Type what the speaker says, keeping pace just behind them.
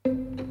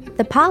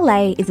The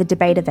Parley is a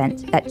debate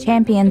event that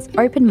champions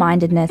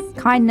open-mindedness,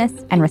 kindness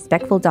and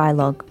respectful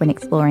dialogue when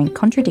exploring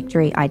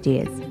contradictory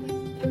ideas.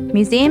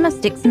 Museum of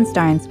Sticks and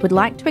Stones would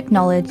like to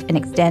acknowledge and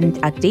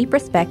extend our deep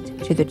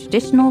respect to the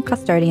traditional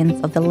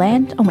custodians of the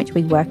land on which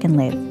we work and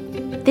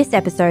live. This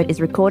episode is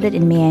recorded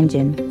in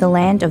Meanjin, the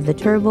land of the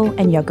Turrbal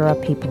and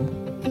Yagara people.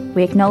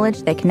 We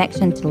acknowledge their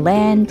connection to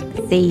land,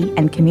 sea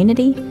and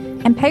community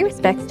and pay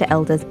respects to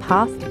elders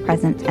past,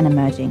 present and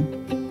emerging.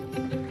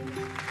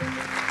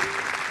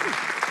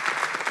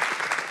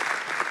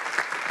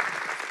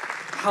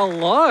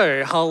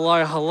 Hello.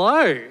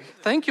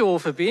 Thank you all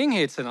for being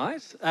here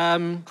tonight.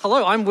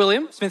 Hello, I'm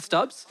William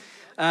Smith-Stubbs.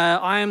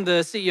 I am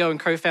the CEO and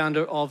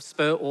co-founder of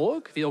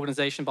Spur.org, the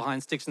organisation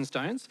behind Sticks and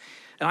Stones,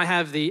 and I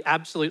have the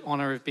absolute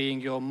honour of being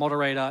your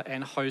moderator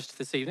and host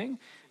this evening.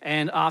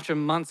 And after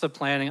months of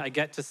planning, I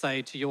get to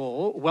say to you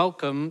all,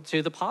 welcome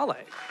to the Parley.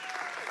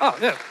 Oh,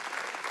 yeah.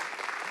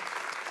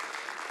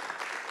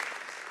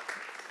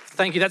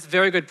 Thank you. That's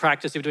very good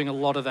practice. You're doing a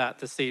lot of that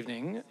this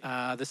evening.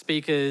 The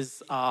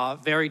speakers are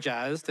very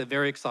jazzed. They're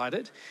very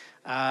excited.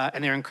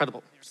 And they're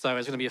incredible. So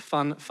it's going to be a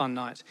fun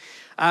night.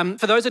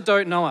 For those that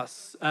don't know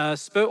us,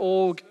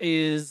 Spur.org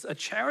is a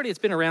charity. It's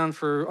been around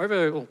for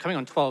coming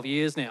on 12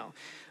 years now.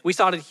 We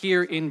started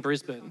here in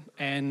Brisbane,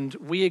 and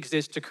we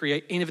exist to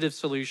create innovative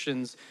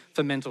solutions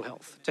for mental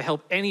health, to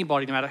help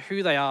anybody, no matter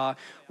who they are,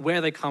 where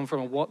they come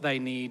from, and what they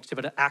need, to be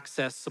able to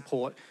access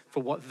support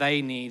for what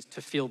they need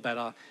to feel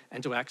better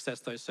and to access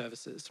those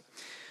services.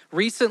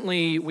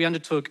 Recently, we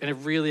undertook a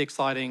really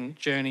exciting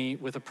journey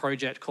with a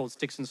project called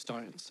Sticks and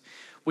Stones.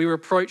 We were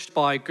approached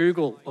by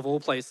Google, of all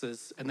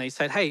places, and they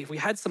said, hey, if we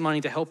had some money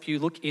to help you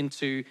look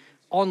into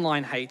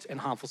online hate and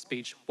harmful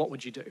speech, what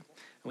would you do?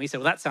 And we said,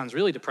 well, that sounds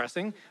really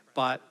depressing,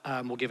 but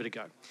we'll give it a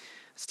go.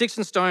 Sticks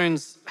and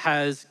Stones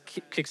has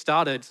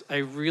kickstarted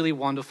a really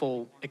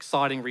wonderful,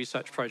 exciting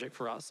research project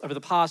for us. Over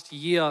the past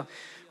year,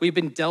 we've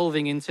been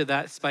delving into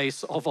that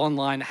space of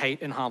online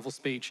hate and harmful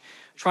speech,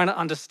 trying to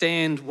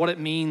understand what it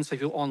means for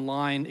people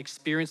online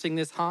experiencing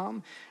this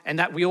harm, and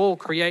that we all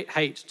create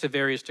hate to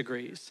various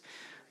degrees.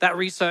 That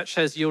research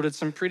has yielded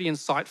some pretty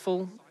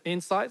insightful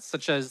insights,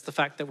 such as the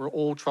fact that we're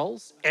all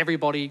trolls.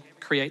 Everybody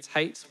creates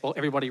hate, while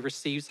everybody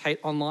receives hate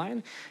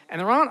online.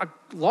 And there aren't a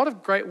lot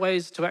of great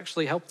ways to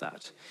actually help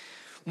that.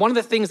 One of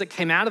the things that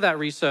came out of that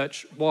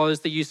research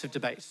was the use of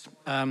debate,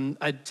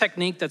 a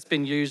technique that's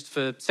been used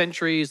for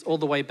centuries, all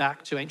the way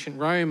back to ancient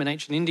Rome and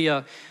ancient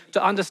India,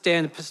 to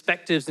understand the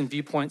perspectives and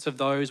viewpoints of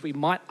those we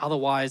might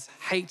otherwise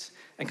hate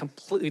and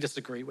completely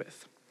disagree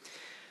with.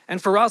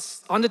 And for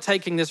us,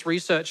 undertaking this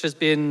research has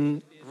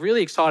been a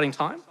really exciting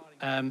time.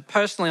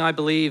 Personally, I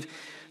believe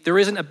there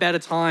isn't a better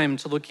time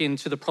to look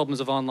into the problems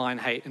of online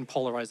hate and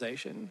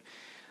polarization.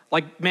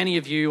 Like many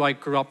of you, I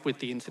grew up with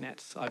the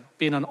internet. I've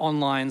been an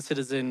online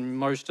citizen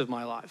most of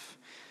my life.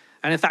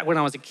 And in fact, when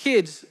I was a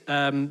kid,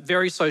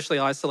 very socially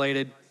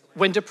isolated,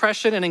 when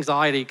depression and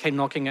anxiety came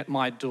knocking at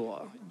my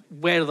door,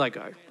 where did I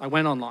go? I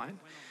went online.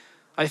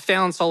 I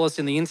found solace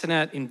in the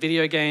internet, in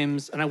video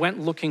games, and I went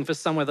looking for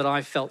somewhere that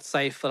I felt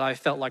safe, that I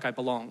felt like I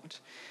belonged.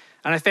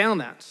 And I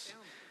found that.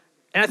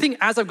 And I think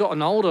as I've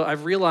gotten older,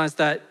 I've realized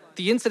that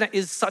the internet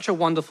is such a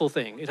wonderful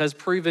thing. It has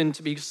proven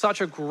to be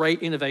such a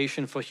great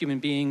innovation for human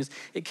beings.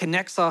 It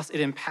connects us, it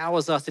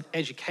empowers us, it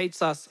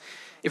educates us.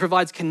 It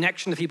provides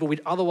connection to people we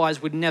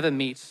otherwise would never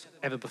meet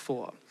ever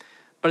before.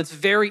 But it's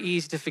very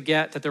easy to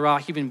forget that there are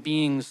human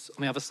beings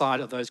on the other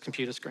side of those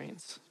computer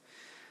screens.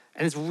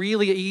 And it's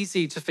really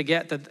easy to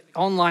forget that the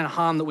online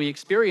harm that we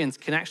experience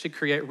can actually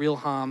create real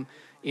harm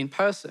in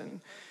person.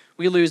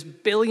 We lose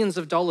billions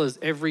of dollars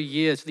every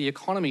year to the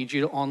economy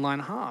due to online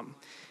harm.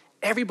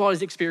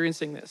 Everybody's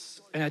experiencing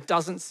this, and it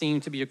doesn't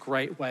seem to be a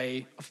great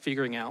way of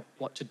figuring out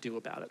what to do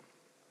about it.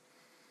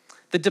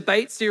 The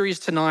debate series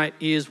tonight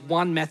is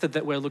one method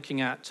that we're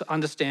looking at to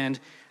understand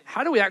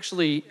how do we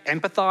actually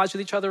empathize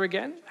with each other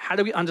again? How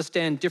do we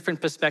understand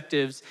different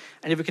perspectives?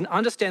 And if we can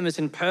understand this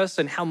in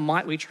person, how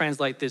might we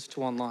translate this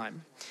to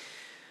online?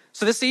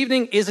 So this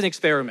evening is an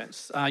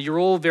experiment. You're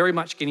all very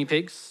much guinea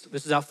pigs.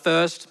 This is our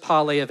first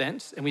Parley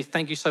event, and we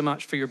thank you so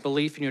much for your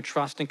belief and your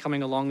trust in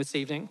coming along this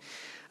evening.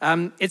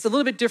 It's a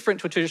little bit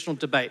different to a traditional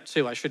debate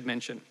too, I should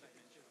mention.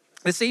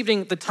 This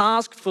evening, the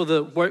task for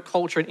the woke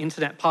culture and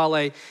internet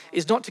Parley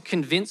is not to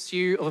convince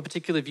you of a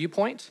particular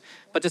viewpoint,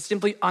 but to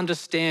simply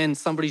understand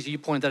somebody's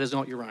viewpoint that is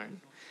not your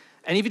own.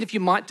 And even if you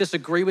might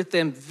disagree with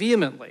them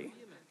vehemently,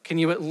 can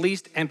you at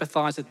least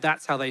empathize that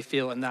that's how they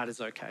feel and that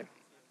is okay?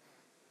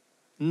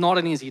 Not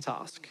an easy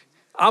task.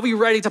 Are we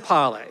ready to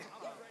Parley?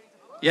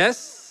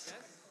 Yes?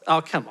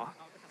 Oh, come on.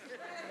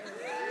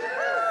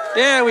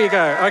 There we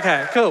go.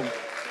 Okay, cool.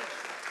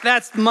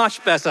 That's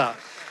much better.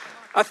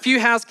 A few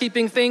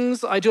housekeeping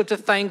things. I do have to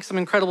thank some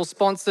incredible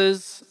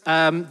sponsors.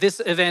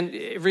 This event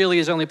really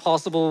is only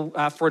possible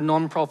for a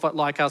non-profit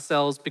like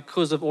ourselves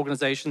because of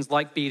organisations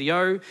like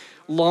BDO,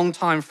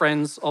 long-time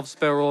friends of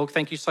Spur.org.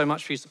 Thank you so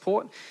much for your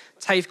support.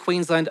 TAFE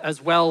Queensland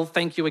as well.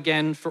 Thank you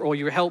again for all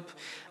your help.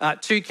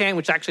 Toucan,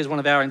 which actually is one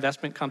of our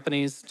investment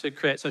companies to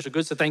create social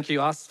goods. So thank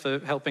you, us, for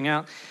helping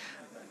out.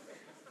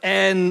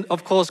 And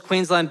of course,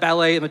 Queensland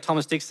Ballet and the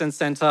Thomas Dixon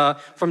Centre,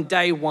 from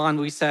day one,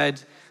 we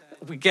said,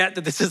 we get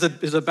that this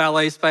is a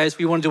ballet space.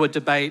 We want to do a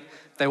debate.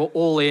 They were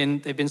all in.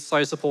 They've been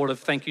so supportive.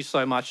 Thank you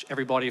so much,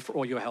 everybody, for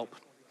all your help.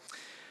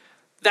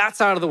 That's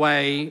out of the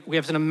way. We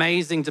have some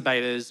amazing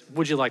debaters.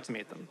 Would you like to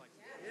meet them?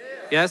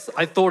 Yes,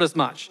 I thought as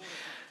much.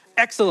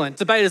 Excellent.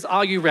 Debaters,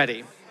 are you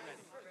ready?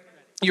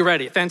 You're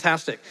ready.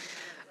 Fantastic.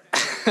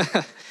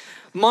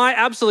 My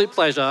absolute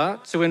pleasure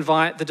to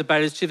invite the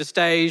debaters to the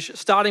stage,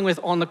 starting with,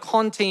 on the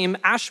con team,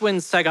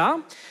 Ashwin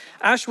Segar.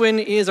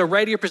 Ashwin is a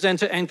radio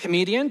presenter and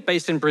comedian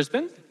based in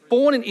Brisbane.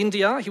 Born in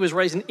India, he was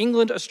raised in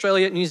England,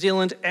 Australia, New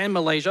Zealand, and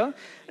Malaysia,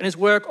 and his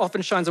work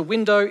often shines a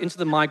window into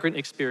the migrant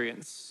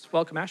experience.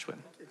 Welcome, Ashwin.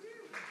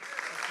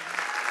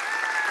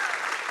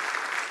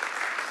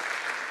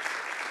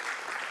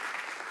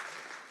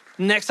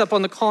 Next up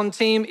on the con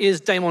team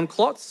is Damon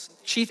Klotz,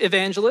 Chief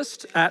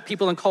Evangelist at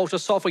People and Culture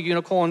software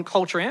unicorn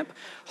Culture Amp,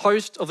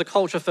 host of the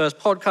Culture First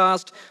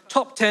podcast,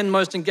 top 10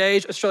 most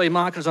engaged Australian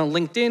marketers on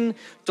LinkedIn,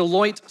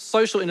 Deloitte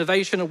Social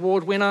Innovation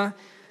Award winner.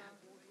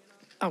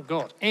 Oh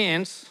God,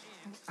 and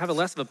I have a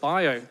less of a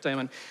bio,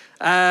 Damon.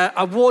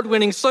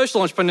 Award-winning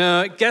social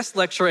entrepreneur, guest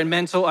lecturer and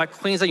mentor at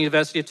Queensland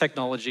University of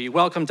Technology.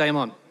 Welcome,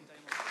 Damon.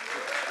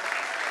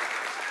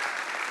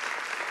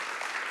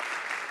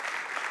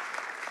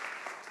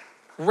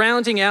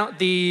 Rounding out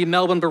the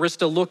Melbourne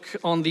barista look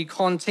on the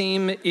con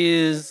team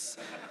is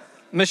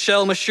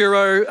Michelle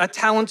Mashiro, a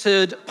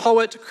talented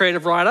poet,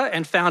 creative writer,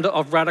 and founder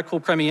of Radical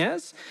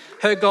Premieres.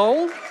 Her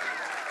goal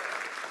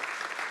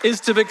is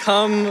to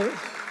become,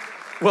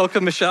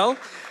 welcome Michelle,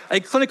 a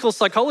clinical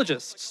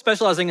psychologist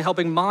specialising in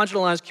helping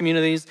marginalised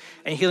communities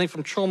and healing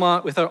from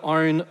trauma with her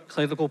own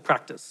clinical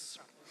practice.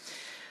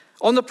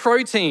 On the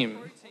pro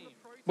team,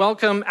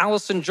 welcome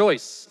Alison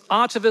Joyce,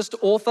 artivist,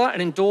 author,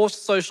 and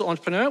endorsed social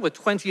entrepreneur with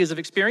 20 years of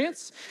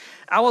experience.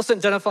 Alison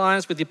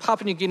identifies with the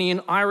Papua New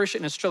Guinean, Irish,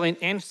 and Australian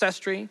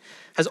ancestry,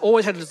 has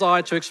always had a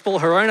desire to explore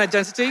her own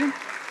identity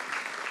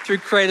through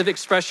creative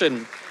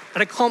expression.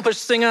 An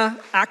accomplished singer,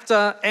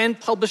 actor, and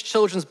published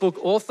children's book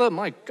author,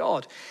 my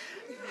God,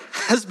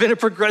 has been a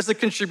progressive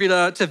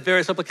contributor to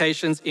various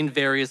publications in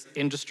various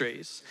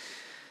industries.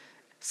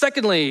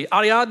 Secondly,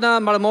 Ariadna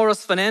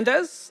Matamoros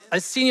Fernandez, a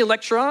senior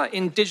lecturer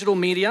in digital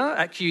media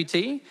at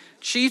QUT,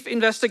 chief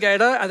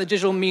investigator at the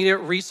Digital Media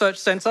Research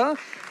Centre,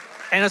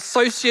 and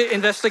associate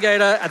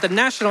investigator at the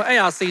National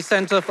ARC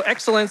Centre for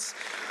Excellence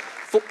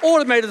for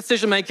Automated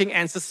Decision-Making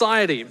and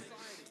Society.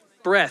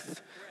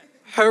 Breadth.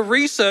 Her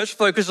research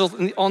focuses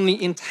on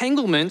the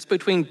entanglement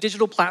between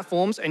digital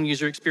platforms and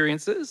user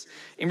experiences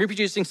in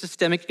reproducing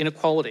systemic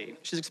inequality.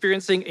 She's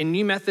experiencing in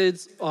new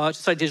methods to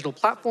study digital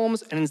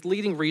platforms and is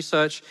leading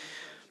research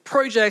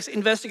projects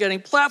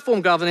investigating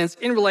platform governance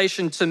in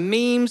relation to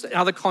memes and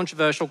other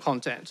controversial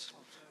content.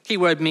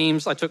 Keyword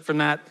memes I took from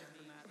that.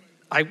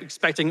 I'm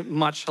expecting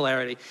much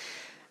hilarity.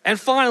 And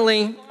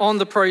finally, on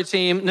the pro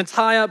team,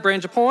 Nataya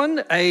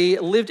Branjaporn, a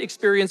lived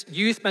experience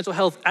youth mental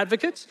health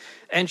advocate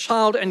and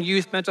child and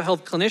youth mental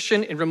health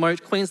clinician in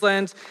remote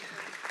Queensland.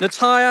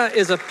 Nataya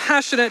is a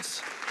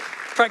passionate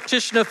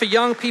practitioner for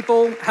young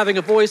people, having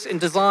a voice in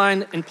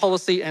design, in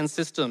policy and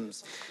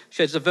systems.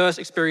 She has diverse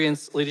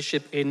experience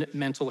leadership in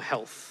mental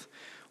health.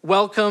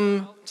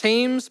 Welcome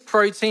teams,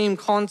 pro team,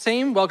 con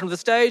team. Welcome to the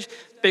stage.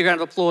 Big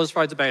round of applause for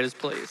our debaters,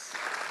 please.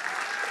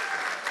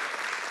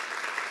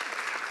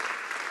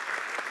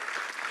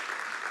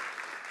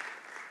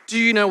 Do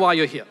you know why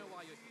you're here?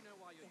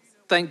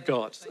 Thank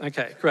God.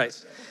 Okay,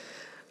 great.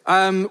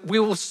 We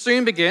will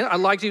soon begin. I'd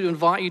like to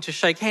invite you to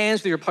shake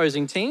hands with your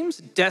opposing teams,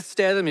 death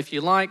stare them if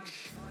you like.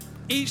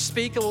 Each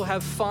speaker will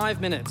have 5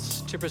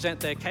 minutes to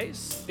present their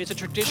case. It's a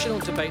traditional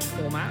debate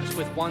format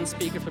with one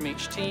speaker from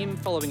each team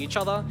following each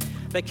other.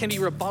 There can be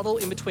rebuttal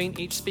in between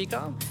each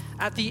speaker.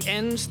 At the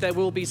end, there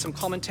will be some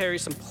commentary,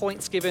 some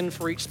points given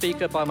for each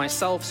speaker by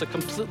myself, so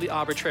completely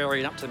arbitrary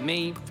and up to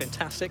me.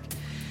 Fantastic.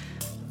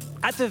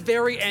 At the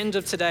very end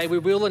of today, we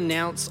will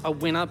announce a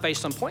winner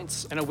based on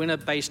points and a winner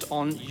based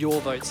on your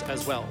votes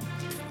as well.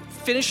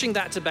 Finishing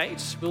that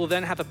debate, we will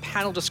then have a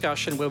panel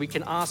discussion where we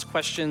can ask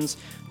questions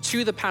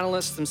to the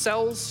panelists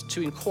themselves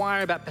to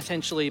inquire about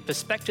potentially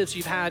perspectives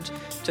you've had,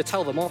 to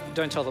tell them off,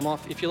 don't tell them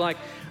off if you like,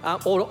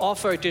 or to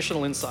offer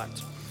additional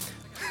insight.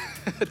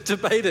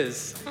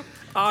 Debaters,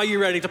 are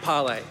you ready to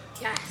parlay?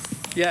 Yes.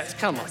 Yes,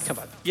 come on.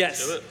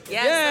 Yes. Do it.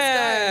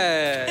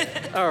 Yes,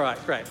 let's go. All right,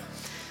 great.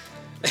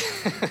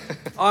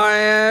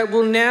 I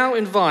will now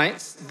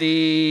invite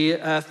the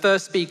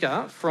first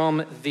speaker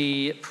from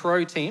the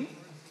pro team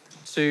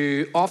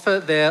to offer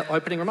their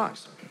opening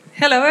remarks.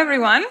 Hello,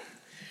 everyone.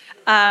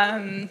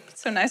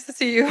 So nice to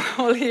see you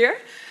all here.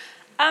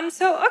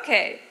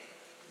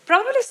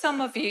 Probably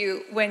some of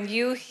you, when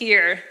you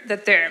hear the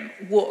term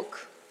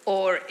woke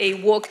or a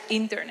woke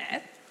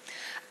internet,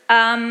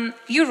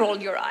 you roll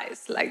your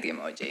eyes like the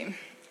emoji.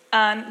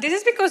 This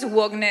is because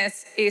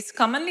wokeness is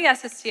commonly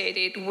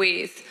associated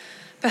with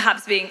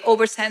perhaps being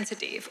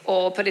oversensitive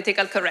or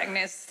political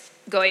correctness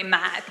going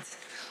mad,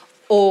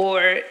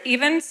 or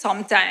even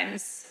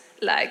sometimes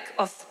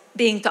of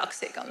being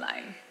toxic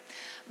online.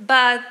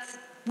 But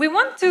we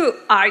want to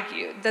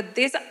argue that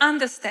these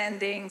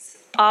understandings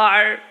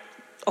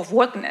of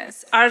wokeness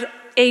are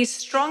a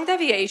strong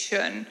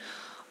deviation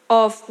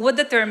of what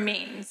the term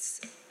means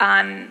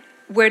and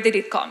where did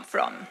it come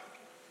from.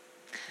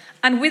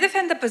 And we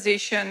defend the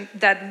position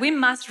that we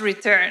must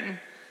return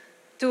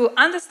to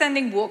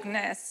understanding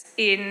wokeness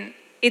in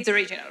its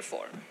original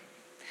form.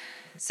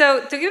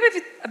 So to give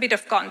a bit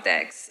of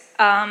context,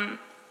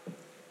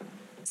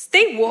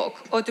 stay woke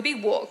or to be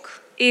woke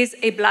is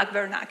a Black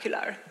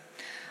vernacular.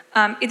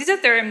 It is a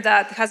term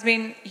that has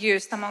been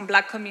used among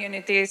Black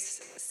communities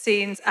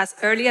since as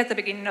early as the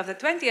beginning of the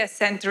 20th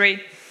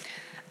century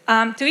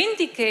to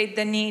indicate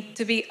the need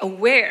to be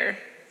aware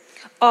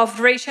of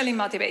racially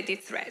motivated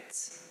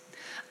threats.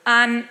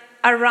 And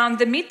around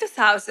the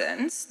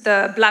mid-2000s,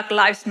 the Black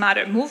Lives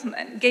Matter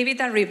movement gave it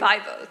a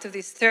revival to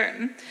this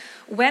term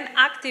when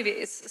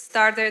activists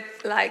started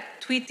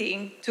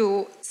tweeting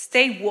to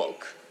stay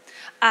woke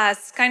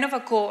as kind of a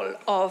call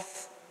of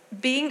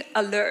being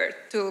alert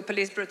to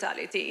police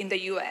brutality in the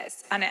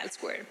US and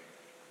elsewhere.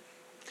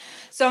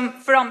 So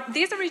from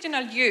this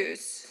original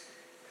use,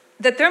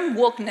 the term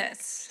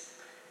wokeness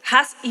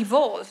has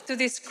evolved to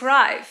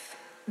describe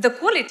the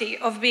quality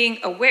of being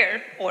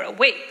aware or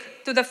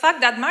awake to the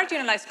fact that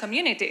marginalized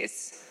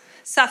communities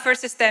suffer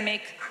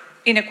systemic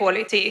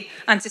inequality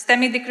and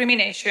systemic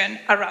discrimination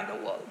around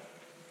the world.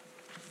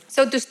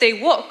 So to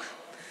stay woke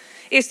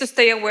is to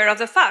stay aware of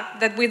the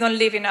fact that we don't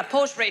live in a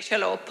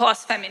post-racial or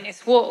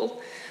post-feminist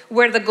world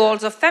where the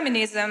goals of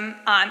feminism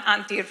and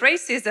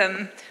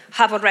anti-racism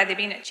have already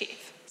been achieved.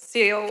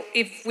 So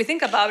if we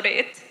think about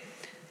it,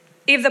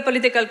 if the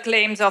political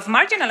claims of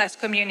marginalized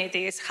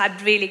communities had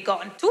really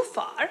gone too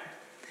far,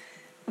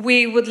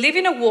 we would live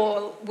in a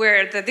world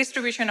where the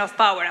distribution of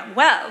power and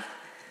wealth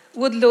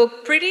would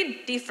look pretty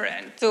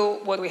different to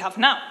what we have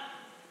now.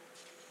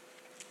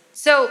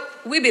 So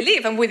we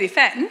believe and we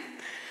defend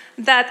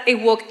that a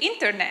woke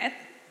internet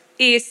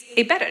is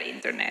a better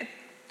internet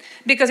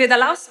because it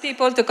allows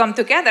people to come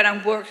together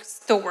and work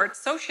towards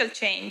social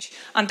change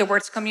and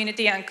towards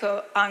community and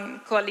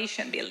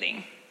coalition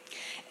building.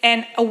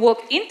 And a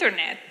woke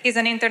internet is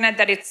an internet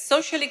that is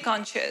socially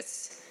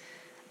conscious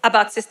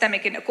about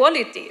systemic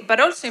inequality, but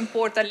also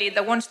importantly,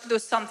 that wants to do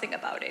something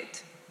about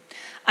it.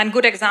 And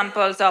good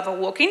examples of a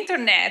woke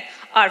internet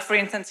are, for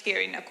instance, here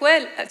in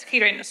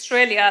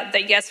Australia,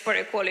 the Yes for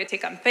Equality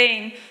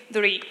campaign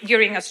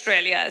during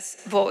Australia's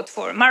vote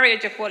for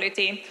marriage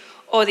equality,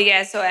 or the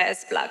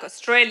SOS Black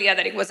Australia,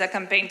 that it was a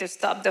campaign to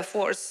stop the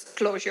forced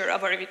closure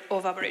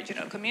of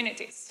Aboriginal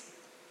communities.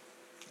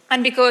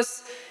 And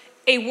because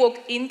a woke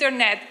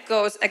internet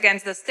goes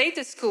against the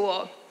status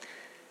quo,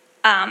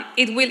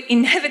 it will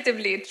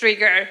inevitably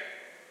trigger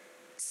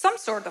some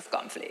sort of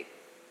conflict,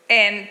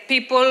 and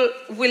people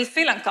will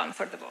feel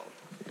uncomfortable.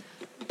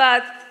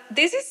 But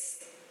this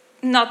is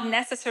not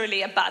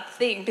necessarily a bad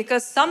thing,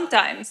 because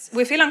sometimes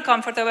we feel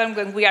uncomfortable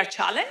when we are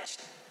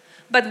challenged,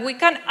 but we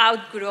can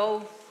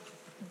outgrow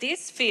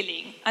this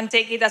feeling and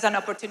take it as an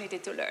opportunity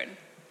to learn.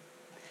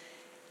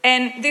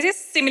 And this is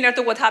similar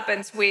to what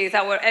happens with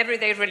our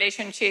everyday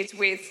relationships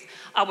with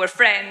our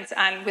friends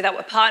and with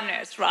our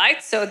partners,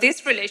 right? So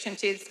these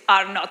relationships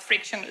are not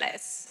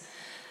frictionless.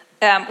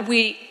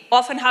 We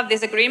often have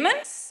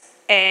disagreements,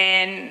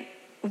 and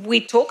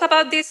we talk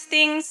about these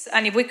things,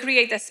 and if we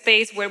create a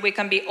space where we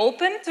can be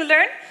open to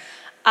learn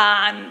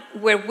and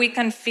where we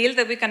can feel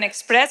that we can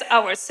express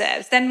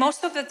ourselves, then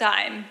most of the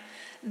time,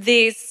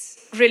 these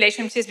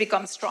relationships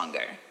become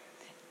stronger.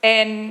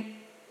 And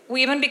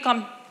we even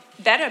become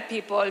better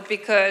people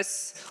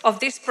because of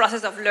this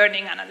process of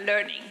learning and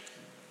unlearning.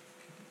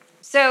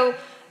 So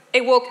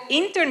a woke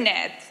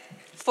internet,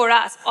 for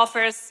us,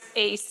 offers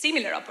a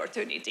similar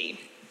opportunity.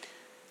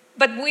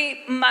 But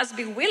we must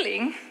be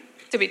willing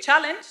to be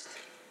challenged,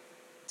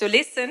 to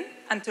listen,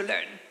 and to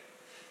learn.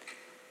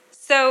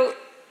 So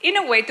in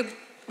a way, to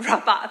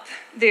wrap up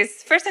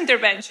this first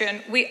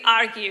intervention, we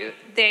argue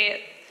that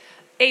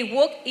a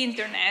woke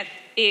internet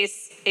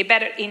is a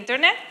better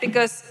internet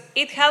because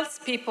it helps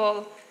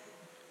people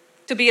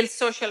to build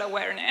social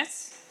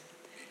awareness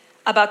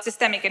about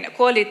systemic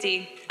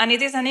inequality, and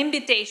it is an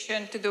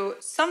invitation to do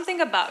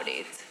something about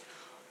it,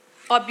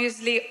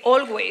 obviously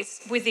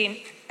always within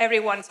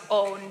everyone's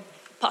own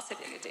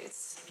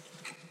possibilities.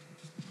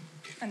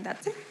 And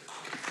that's it.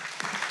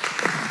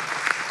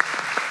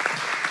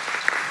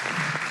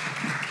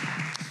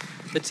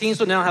 The teams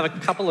will now have a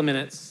couple of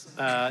minutes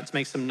to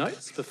make some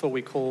notes before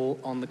we call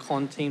on the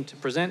con team to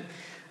present.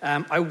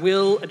 I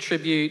will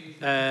attribute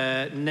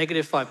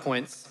 -5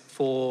 points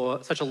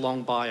for such a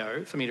long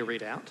bio for me to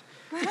read out.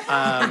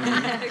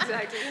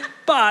 Exactly.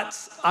 But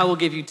I will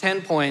give you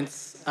 10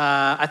 points.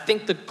 I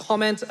think the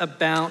comment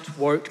about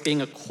woke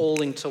being a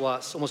calling to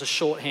us, almost a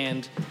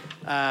shorthand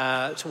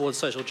towards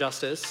social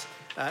justice,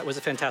 was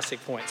a fantastic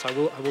point. So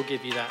I will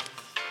give you that.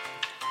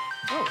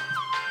 Oh,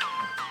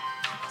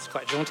 it's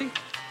quite jaunty.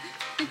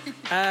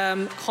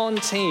 Con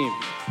team,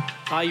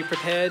 are you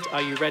prepared?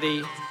 Are you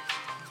ready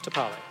to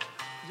parley?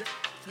 Yep.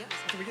 Yeah.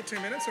 Do we get 2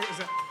 minutes, or is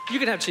that... You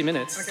can have 2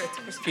 minutes. Okay.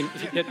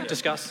 If you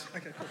discuss.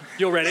 Okay, cool.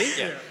 You're ready?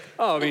 Yeah.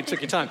 Oh, I mean, it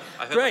took your time.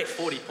 I heard Great. like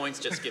 40 points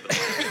just given.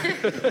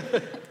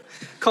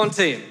 Con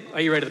team,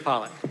 are you ready to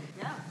parlay?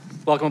 Yeah.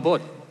 Welcome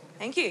aboard.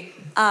 Thank you.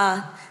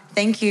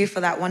 Thank you for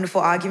that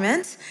wonderful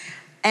argument.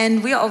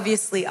 And we are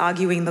obviously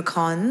arguing the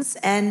cons.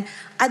 And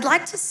I'd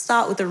like to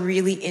start with a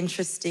really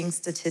interesting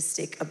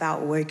statistic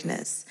about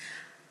wokeness.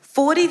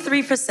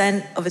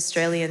 43% of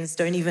Australians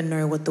don't even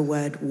know what the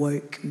word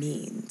woke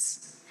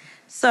means.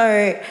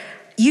 So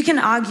you can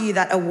argue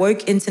that a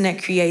woke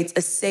internet creates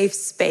a safe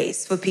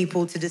space for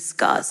people to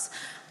discuss.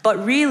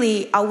 But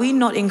really, are we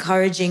not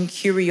encouraging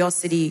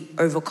curiosity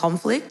over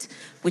conflict,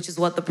 which is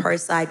what the pro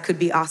side could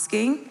be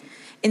asking?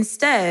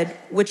 Instead,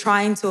 we're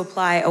trying to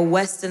apply a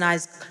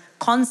westernized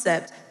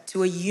concept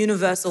to a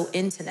universal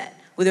internet,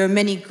 where there are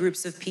many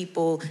groups of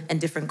people and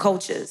different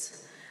cultures.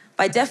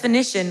 By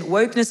definition,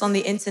 wokeness on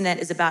the internet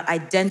is about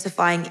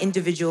identifying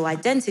individual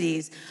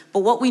identities,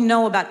 but what we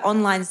know about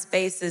online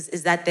spaces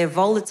is that they're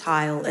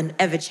volatile and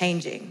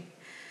ever-changing.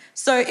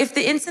 So if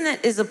the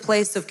internet is a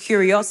place of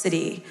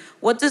curiosity,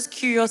 what does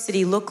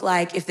curiosity look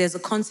like if there's a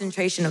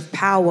concentration of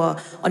power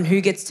on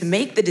who gets to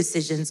make the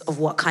decisions of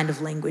what kind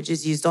of language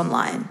is used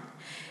online?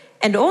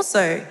 And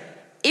also,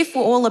 if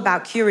we're all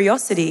about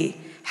curiosity,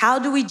 how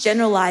do we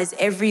generalize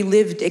every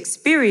lived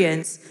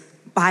experience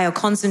by a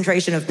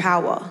concentration of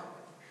power?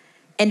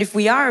 And if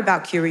we are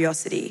about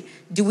curiosity,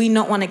 do we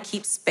not want to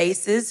keep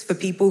spaces for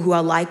people who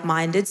are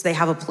like-minded so they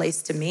have a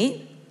place to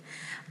meet?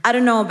 I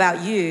don't know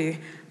about you,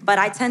 but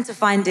I tend to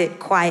find it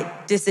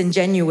quite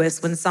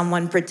disingenuous when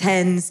someone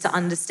pretends to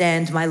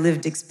understand my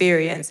lived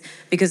experience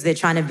because they're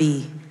trying to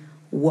be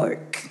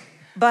woke.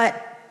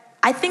 But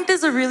I think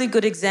there's a really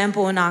good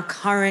example in our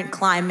current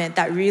climate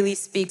that really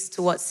speaks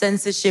to what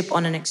censorship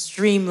on an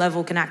extreme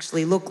level can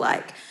actually look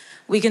like.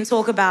 We can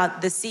talk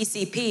about the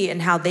CCP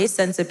and how they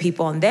censor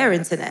people on their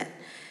internet.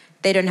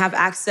 They don't have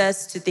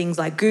access to things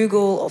like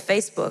Google or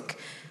Facebook.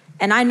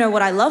 And I know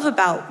what I love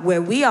about where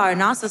we are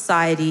in our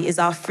society is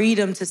our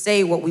freedom to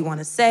say what we want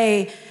to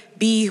say,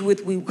 be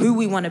with who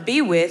we want to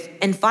be with,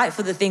 and fight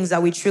for the things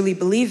that we truly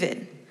believe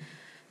in.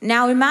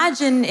 Now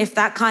imagine if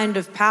that kind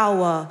of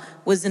power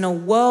was in a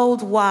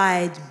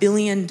worldwide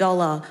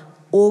billion-dollar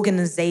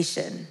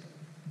organization.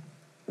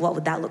 What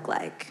would that look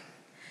like?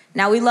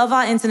 Now we love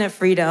our internet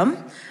freedom,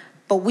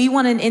 but we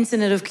want an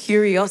internet of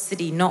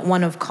curiosity, not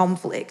one of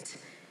conflict.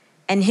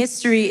 And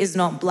history is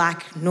not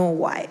black nor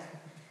white.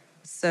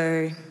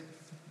 So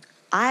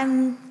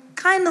I'm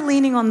kind of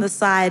leaning on the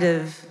side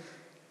of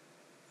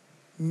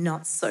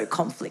not so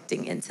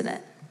conflicting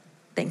internet.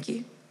 Thank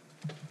you.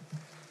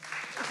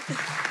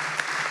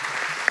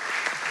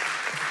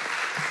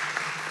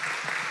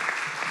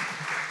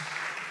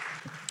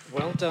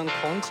 Well done,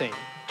 Con team.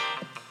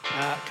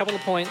 A couple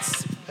of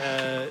points.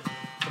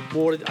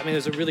 Awarded. I mean,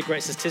 there's a really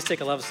great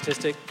statistic. I love a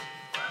statistic.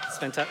 It's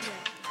fantastic.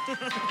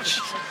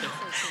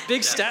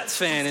 Big stats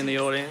fan in the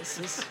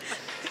audience.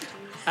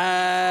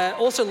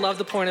 Also love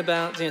the point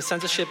about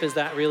censorship. Is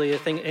that really a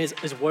thing? Is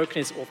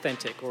wokeness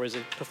authentic or is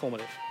it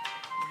performative?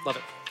 Love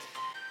it.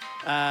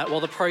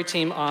 While the pro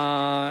team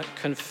are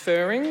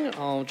conferring,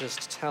 I'll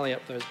just tally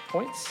up those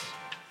points.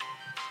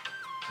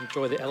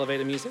 Enjoy the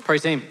elevator music. Pro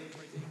team,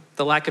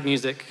 the lack of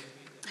music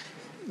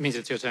means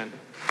it's your turn.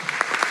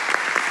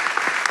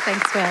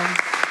 Thanks, Will.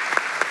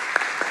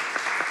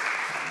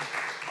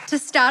 To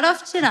start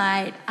off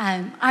tonight,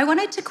 I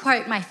wanted to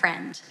quote my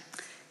friend,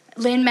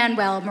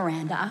 Lin-Manuel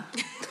Miranda.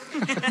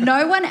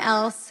 No one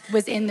else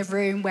was in the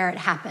room where it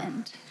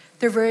happened.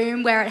 The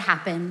room where it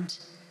happened.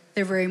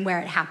 The room where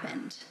it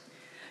happened.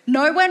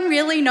 No one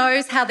really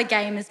knows how the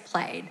game is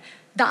played,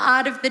 the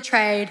art of the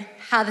trade,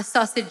 how the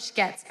sausage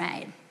gets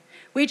made.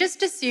 We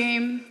just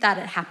assume that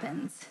it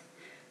happens,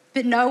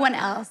 but no one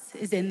else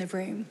is in the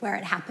room where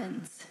it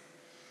happens.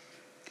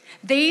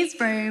 These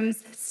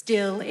rooms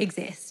still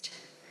exist.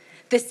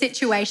 The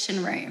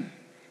situation room,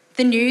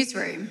 the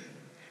newsroom,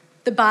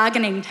 the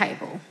bargaining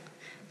table,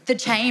 the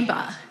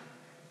chamber,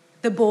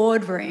 the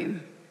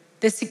boardroom,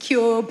 the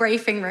secure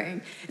briefing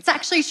room. It's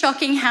actually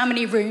shocking how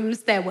many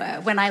rooms there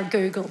were when I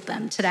Googled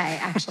them today,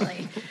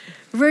 actually.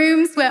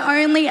 Rooms where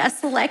only a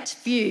select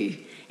few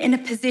in a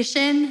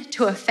position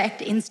to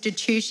affect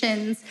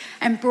institutions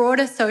and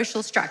broader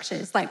social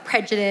structures like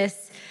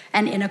prejudice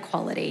and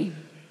inequality.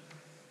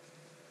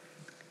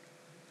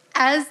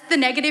 As the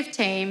negative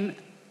team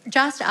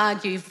just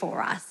argued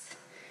for us,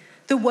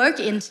 the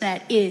woke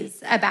internet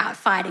is about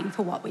fighting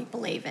for what we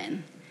believe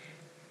in,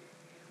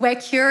 where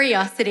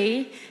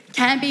curiosity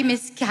can be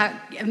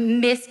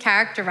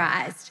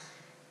mischaracterized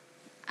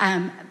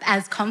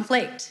as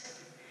conflict,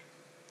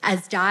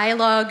 as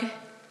dialogue,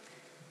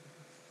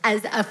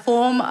 as a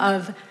form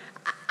of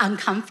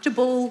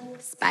uncomfortable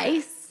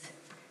space.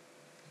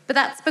 But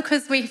that's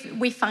because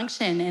we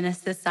function in a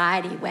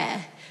society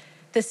where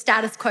the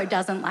status quo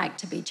doesn't like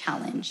to be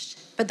challenged.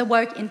 But the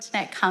woke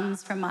internet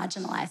comes from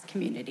marginalised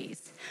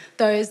communities,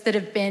 those that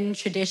have been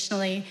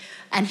traditionally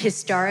and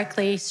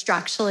historically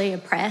structurally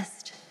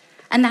oppressed.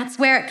 And that's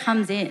where it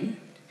comes in.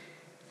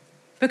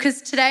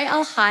 because today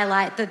I'll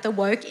highlight that the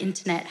woke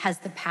internet has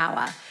the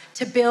power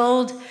to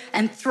build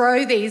and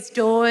throw these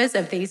doors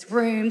of these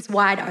rooms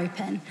wide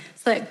open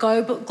so that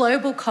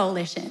global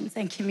coalitions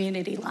and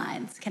community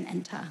lines can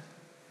enter.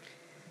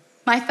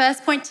 My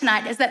first point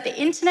tonight is that the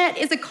internet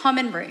is a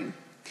common room.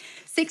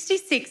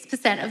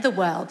 66% of the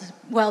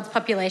world's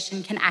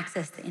population can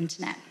access the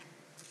internet.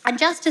 And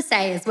just to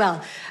say as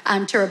well,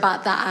 to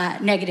rebut the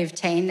negative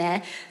teen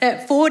there,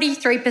 that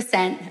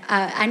 43%,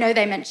 I know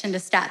they mentioned a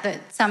stat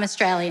that some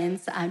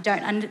Australians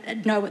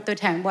don't know what the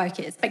term woke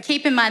is, but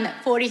keep in mind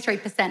that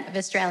 43% of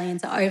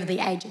Australians are over the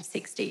age of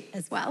 60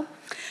 as well.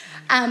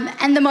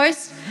 And the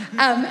most...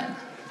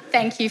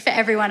 Thank you for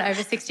everyone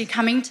over 60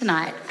 coming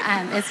tonight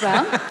as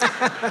well.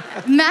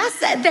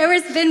 There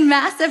has been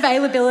mass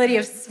availability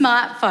of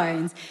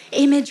smartphones,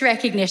 image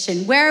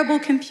recognition, wearable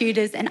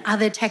computers and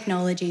other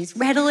technologies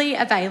readily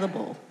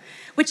available,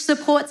 which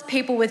supports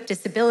people with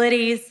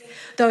disabilities,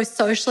 those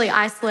socially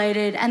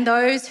isolated and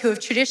those who have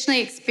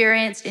traditionally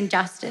experienced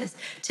injustice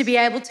to be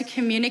able to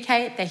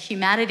communicate their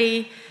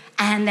humanity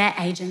and their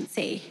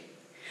agency,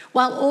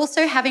 while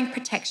also having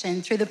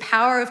protection through the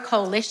power of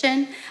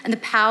coalition and the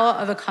power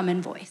of a common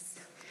voice.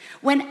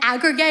 When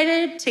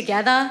aggregated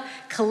together,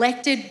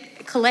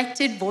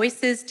 collected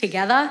voices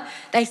together,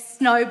 they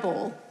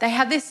snowball. They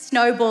have this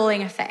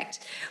snowballing effect,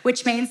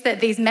 which means that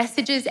these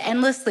messages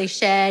endlessly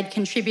shared,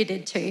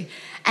 contributed to,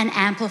 and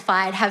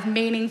amplified have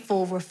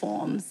meaningful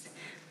reforms.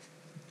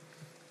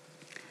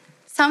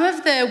 Some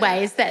of the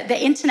ways that the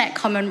internet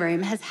common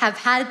room have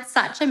had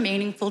such a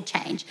meaningful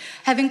change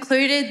have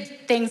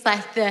included things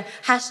like the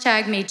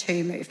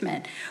 #MeToo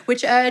movement,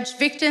 which urged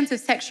victims of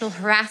sexual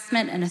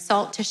harassment and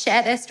assault to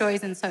share their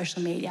stories in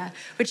social media,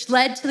 which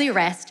led to the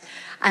arrest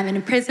and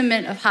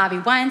imprisonment of Harvey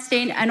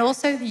Weinstein, and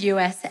also the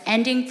US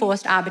Ending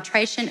Forced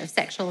Arbitration of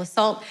Sexual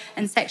Assault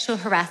and Sexual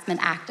Harassment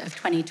Act of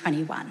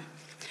 2021.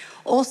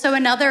 Also,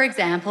 another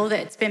example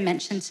that's been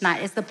mentioned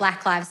tonight is the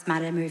Black Lives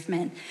Matter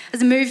movement,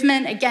 as a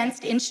movement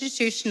against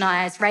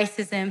institutionalised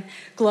racism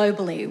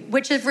globally,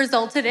 which has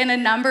resulted in a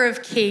number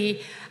of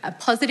key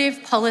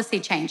positive policy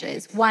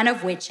changes, one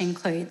of which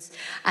includes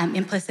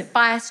implicit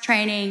bias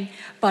training,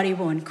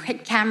 body-worn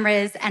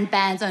cameras, and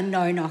bans on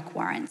no-knock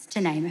warrants,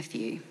 to name a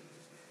few.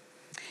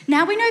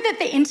 Now we know that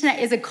the internet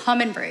is a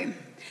common room.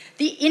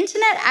 The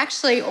internet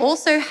actually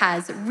also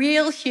has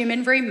real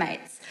human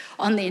roommates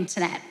on the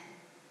internet.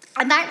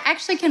 And that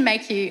actually can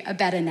make you a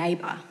better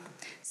neighbour.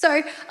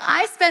 So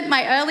I spent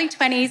my early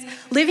 20s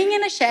living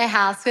in a share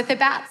house with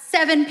about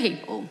 7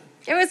 people.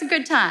 It was a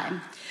good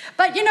time.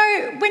 But you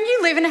know, when you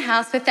live in a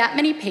house with that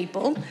many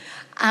people,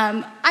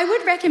 I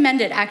would recommend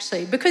it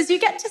actually, because you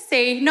get to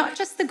see not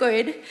just the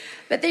good,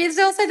 but there's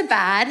also the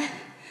bad,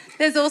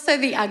 there's also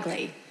the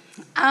ugly.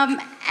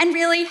 And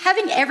really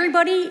having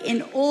everybody in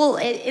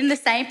the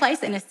same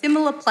place, in a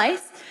similar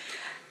place,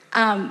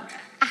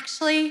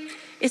 actually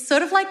is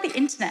sort of like the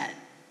internet.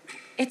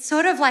 It's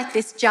sort of like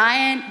this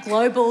giant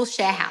global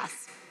share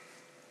house.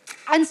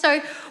 And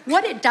so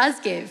what it does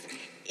give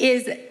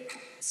is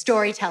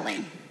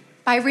storytelling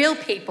by real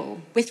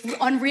people,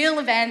 on real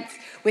events,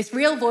 with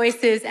real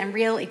voices and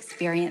real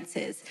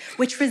experiences,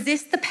 which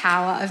resist the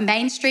power of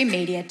mainstream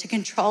media to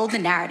control the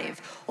narrative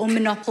or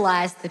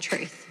monopolise the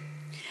truth.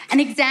 An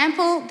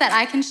example that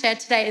I can share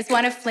today is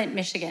one of Flint,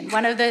 Michigan,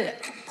 one of the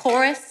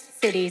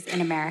poorest cities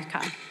in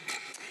America.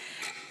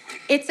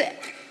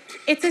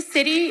 It's a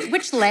city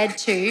which led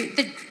to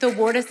the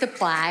water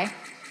supply.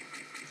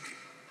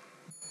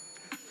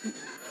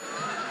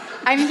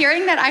 I'm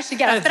hearing that I should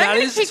get up, but I'm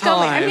going to keep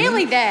going. I'm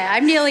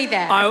nearly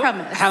there, I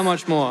promise. How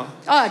much more?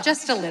 Oh,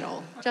 just a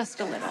little.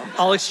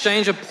 I'll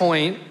exchange a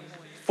point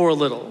for a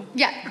little.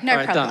 Yeah, no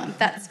right, problem. done.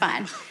 That's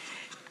fine.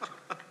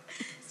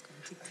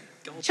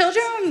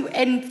 Children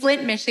in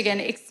Flint, Michigan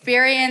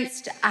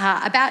experienced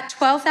about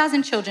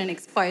 12,000 children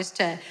exposed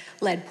to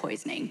lead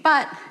poisoning,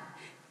 but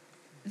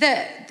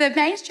the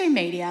mainstream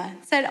media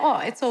said, oh,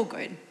 it's all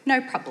good, no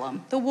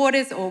problem, the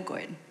water's all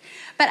good.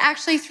 But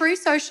actually through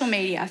social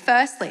media,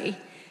 firstly,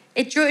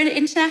 it drew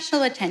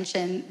international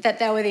attention that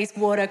there were these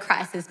water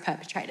crisis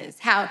perpetrators,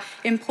 how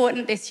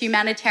important this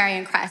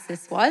humanitarian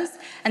crisis was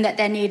and that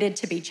there needed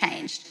to be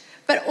changed.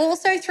 But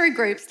also through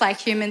groups like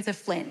Humans of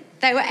Flint,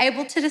 they were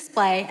able to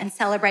display and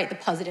celebrate the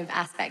positive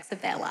aspects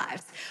of their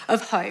lives,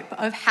 of hope,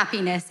 of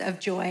happiness, of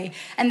joy,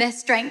 and their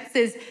strengths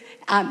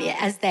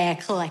as their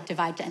collective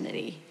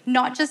identity,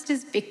 not just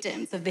as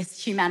victims of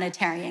this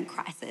humanitarian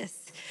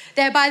crisis.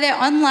 Thereby, their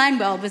online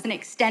world was an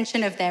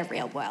extension of their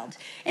real world,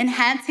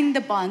 enhancing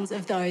the bonds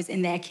of those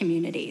in their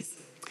communities.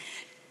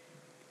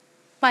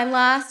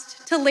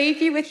 To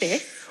leave you with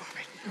this,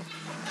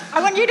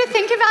 I want you to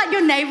think about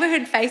your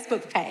neighbourhood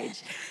Facebook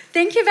page.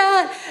 Think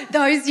about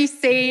those you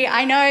see.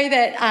 I know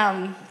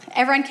that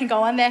everyone can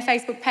go on their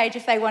Facebook page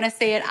if they want to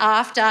see it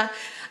after.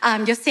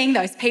 You're seeing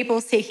those people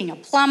seeking a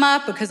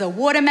plumber because a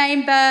water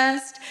main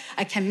burst,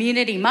 a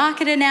community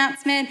market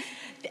announcement,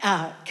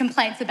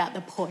 complaints about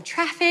the poor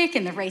traffic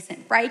and the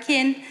recent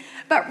break-in.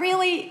 But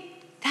really,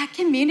 that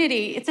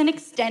community, it's an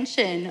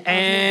extension of the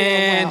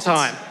real world. And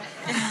time.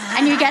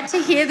 And you get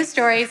to hear the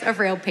stories of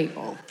real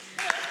people.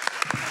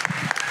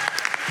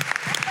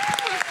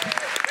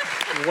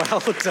 Well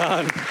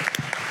done.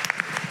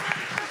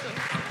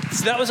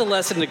 So that was a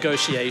lesson in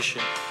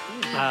negotiation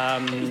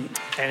and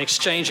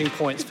exchanging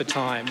points for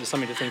time is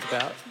something to think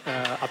about.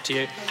 Up to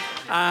you.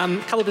 A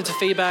couple of bits of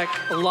feedback.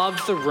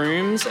 Loved the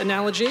rooms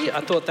analogy.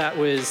 I thought that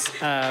was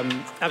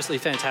absolutely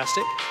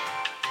fantastic.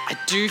 I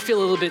do feel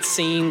a little bit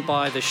seen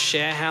by the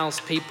share house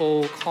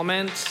people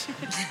comment.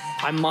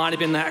 I might have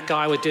been that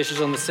guy with dishes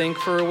on the sink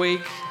for a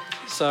week,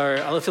 so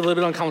I feel a little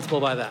bit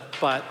uncomfortable by that.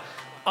 But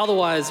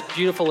otherwise,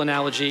 beautiful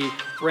analogy.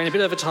 Ran a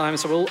bit over time,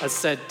 so we'll, as I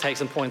said, take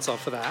some points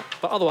off for that.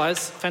 But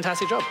otherwise,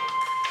 fantastic job.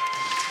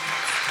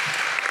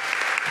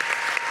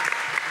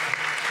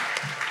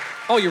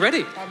 Oh, you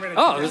ready? I'm ready.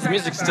 Oh, the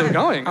music's still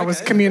going. I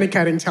was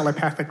communicating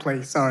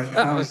telepathically, sorry.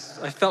 I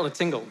felt a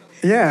tingle.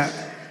 Yeah.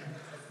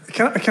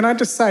 Can I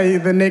just say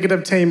the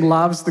negative team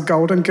loves the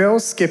Golden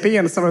Girls, Skippy,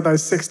 and some of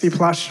those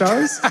 60-plus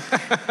shows.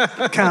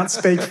 Can't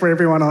speak for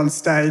everyone on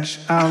stage.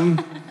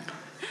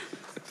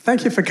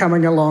 Thank you for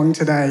coming along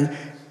today.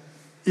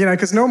 You know,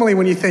 because normally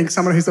when you think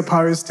someone who's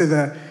opposed to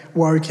the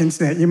woke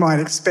internet, you might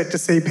expect to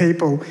see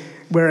people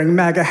wearing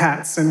MAGA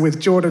hats and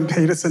with Jordan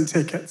Peterson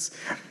tickets.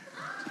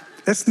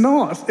 It's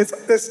not.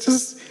 It's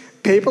just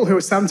people who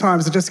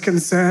sometimes are just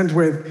concerned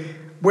with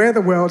where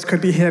the world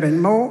could be heading,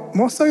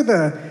 more so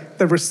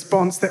the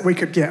response that we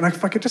could get. And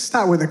if I could just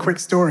start with a quick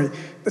story.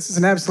 This is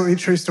an absolutely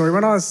true story.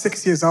 When I was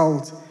 6 years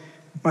old,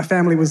 my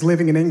family was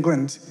living in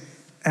England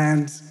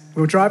and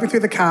we were driving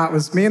through the car. It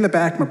was me in the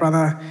back, my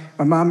brother,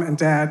 my mum and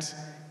dad,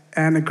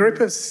 and a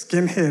group of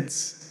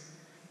skinheads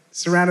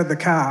surrounded the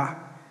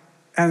car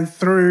and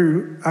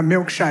threw a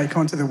milkshake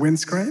onto the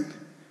windscreen.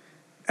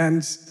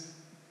 And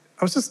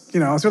I was just,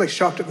 I was really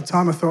shocked at the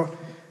time. I thought,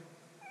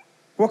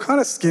 what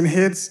kind of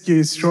skinheads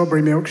use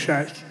strawberry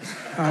milkshake?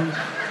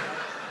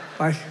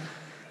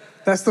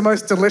 That's the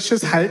most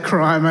delicious hate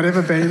crime I'd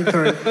ever been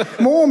through.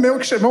 More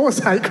milkshake, more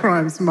hate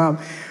crimes, Mum.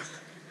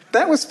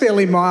 That was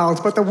fairly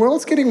mild, but the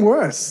world's getting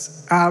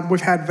worse.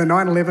 We've had the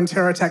 9/11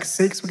 terror attacks.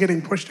 Sikhs were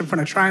getting pushed in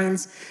front of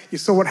trains. You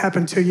saw what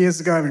happened 2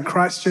 years ago in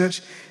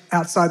Christchurch,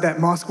 outside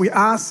that mosque. We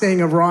are seeing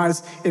a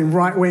rise in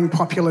right-wing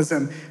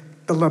populism.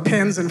 The Le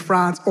Pens in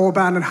France,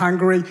 Orban in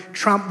Hungary,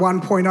 Trump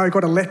 1.0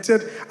 got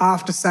elected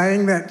after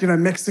saying that,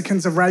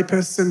 Mexicans are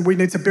rapists and we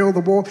need to build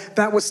the wall.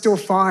 That was still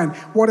fine.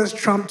 What is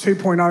Trump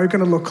 2.0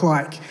 going to look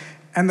like?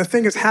 And the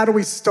thing is, how do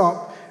we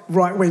stop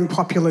right-wing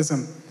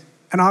populism?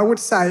 And I would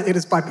say it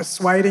is by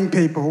persuading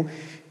people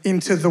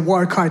into the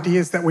woke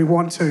ideas that we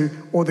want to,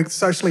 or the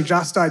socially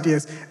just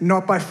ideas,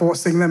 not by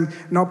forcing them,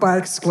 not by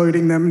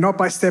excluding them, not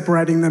by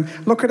separating them.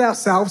 Look at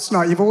ourselves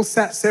tonight. You've all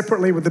sat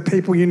separately with the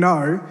people you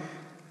know.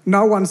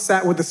 No one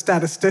sat with the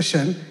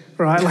statistician,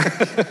 right?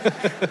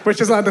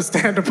 Which is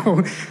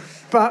understandable.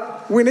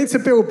 But we need to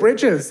build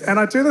bridges. And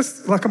I do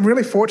this, I'm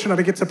really fortunate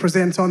I get to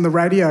present on the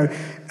radio.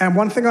 And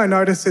one thing I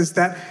notice is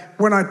that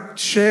when I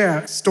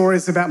share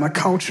stories about my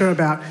culture,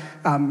 about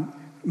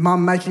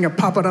mum making a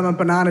puppet on a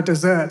banana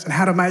dessert and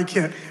how to make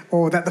it,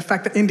 or that the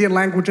fact that Indian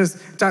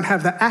languages don't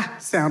have the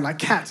sound like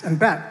cat and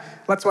bat.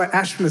 That's why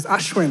Ashwin is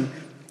Ashwin.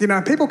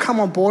 People come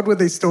on board with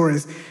these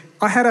stories.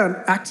 I had an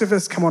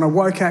activist come on, a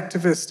woke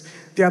activist,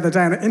 the other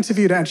day, and I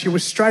interviewed her, and she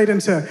was straight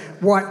into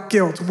white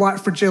guilt, white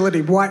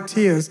fragility, white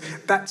tears,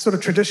 that sort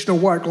of traditional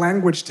woke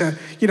language to,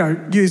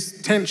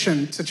 use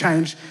tension to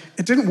change.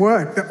 It didn't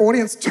work. The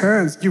audience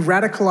turns. You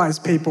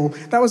radicalise people.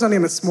 That was only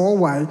in a small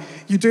way.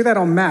 You do that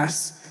en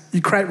masse,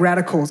 you create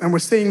radicals, and we're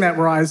seeing that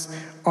rise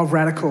of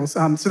radicals.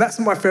 So that's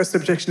my first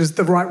objection, is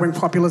the right-wing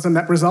populism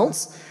that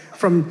results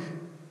from...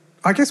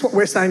 I guess what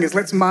we're saying is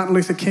let's Martin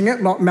Luther King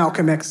it, not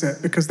Malcolm X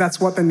it, because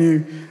that's what the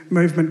new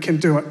movement can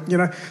do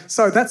it,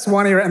 So that's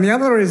one area. And the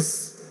other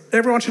is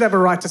everyone should have a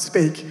right to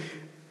speak.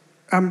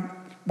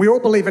 We all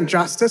believe in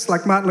justice.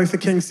 Like Martin Luther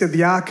King said,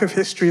 the arc of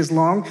history is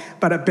long,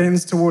 but it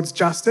bends towards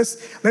justice.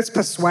 Let's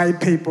persuade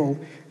people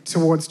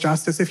towards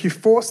justice. If you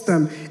force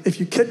them, if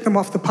you kick them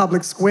off the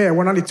public square,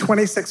 when only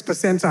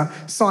 26% are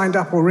signed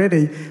up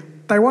already,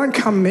 they won't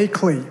come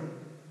meekly.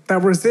 They'll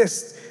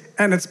resist.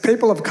 And it's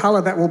people of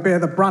colour that will bear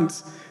the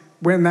brunt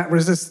when that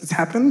resistance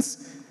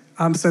happens.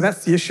 So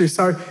that's the issue.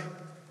 So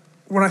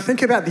when I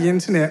think about the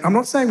internet, I'm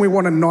not saying we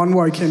want a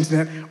non-woke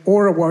internet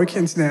or a woke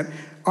internet.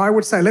 I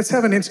would say let's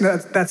have an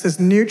internet that's as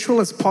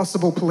neutral as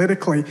possible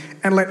politically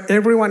and let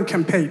everyone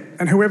compete.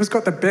 And whoever's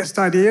got the best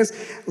ideas,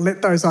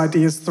 let those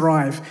ideas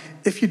thrive.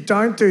 If you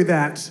don't do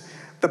that,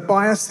 the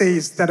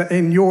biases that are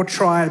in your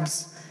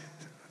tribe's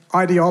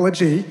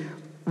ideology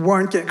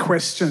won't get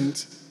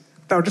questioned.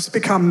 They'll just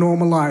become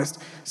normalised.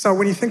 So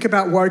when you think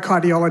about woke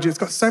ideology, it's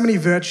got so many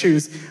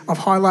virtues of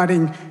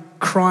highlighting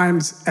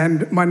crimes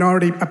and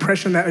minority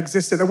oppression that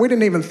existed that we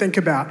didn't even think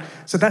about.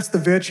 So that's the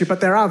virtue, but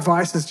there are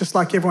vices just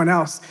like everyone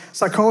else.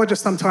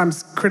 Psychologists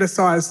sometimes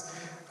criticise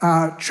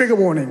trigger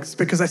warnings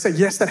because they say,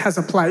 yes, that has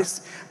a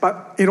place,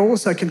 but it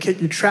also can keep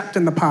you trapped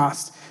in the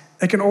past.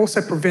 It can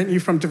also prevent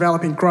you from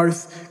developing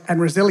growth and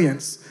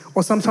resilience.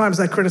 Or sometimes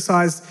they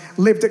criticise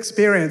lived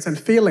experience and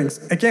feelings.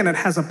 Again, it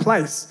has a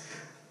place.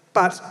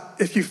 But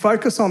if you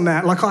focus on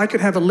that, like I could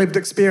have a lived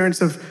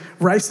experience of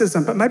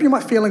racism, but maybe my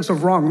feelings were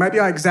wrong. Maybe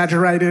I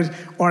exaggerated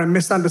or I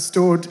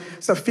misunderstood.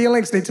 So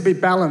feelings need to be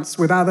balanced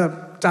with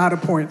other data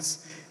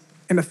points.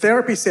 In a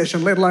therapy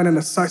session, let alone in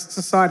a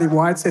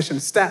society-wide session,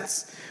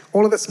 stats,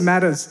 all of this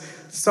matters.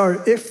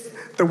 So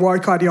if the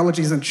woke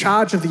ideology is in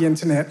charge of the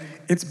internet,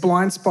 its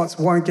blind spots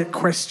won't get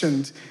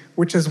questioned,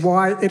 which is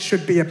why it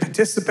should be a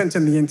participant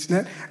in the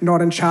internet,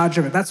 not in charge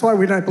of it. That's why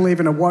we don't believe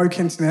in a woke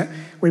internet.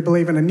 We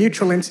believe in a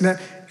neutral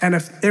internet. And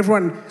if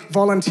everyone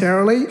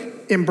voluntarily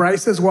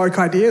embraces woke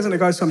ideas and it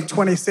goes from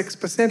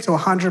 26% to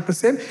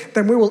 100%,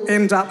 then we will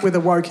end up with a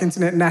woke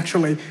internet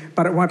naturally,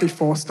 but it won't be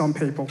forced on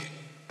people.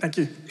 Thank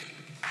you.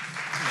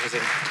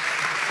 Amazing.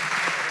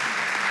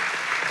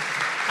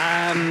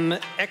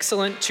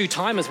 Excellent to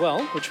time as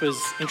well, which was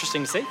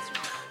interesting to see. Is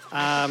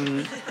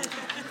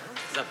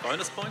that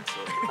bonus points?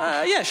 Or?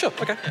 Yeah, sure.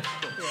 Okay.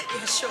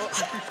 Yeah, sure.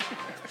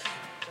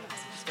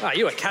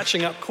 You are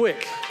catching up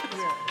quick.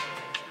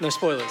 No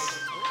spoilers.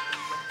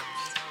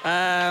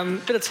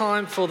 Bit of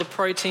time for the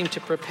pro team to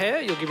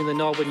prepare. You'll give me the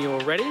nod when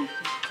you're ready.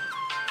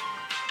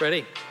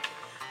 Ready.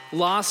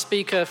 Last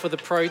speaker for the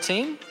pro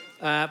team.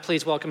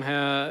 Please welcome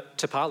her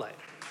to Parley.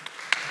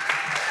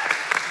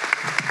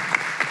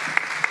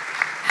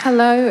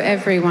 Hello,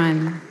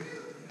 everyone.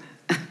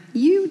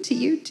 You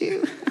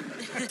too.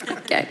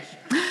 Okay.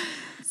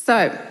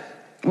 So,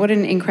 what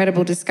an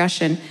incredible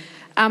discussion.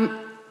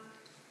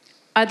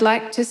 I'd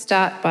like to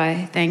start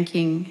by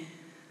thanking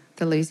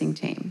the losing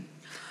team.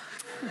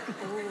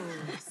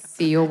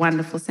 See your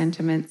wonderful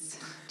sentiments.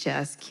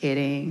 Just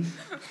kidding.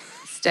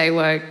 Stay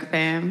woke,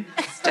 fam.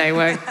 Stay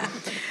woke.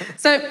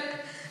 So,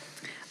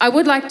 I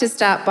would like to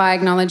start by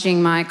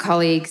acknowledging my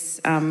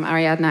colleagues,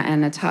 Ariadna and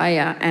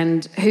Natalia,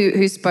 and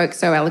who spoke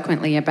so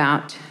eloquently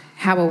about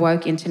how a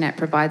woke internet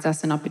provides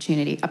us an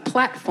opportunity, a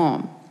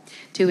platform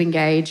to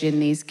engage in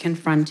these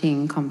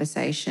confronting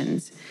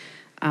conversations,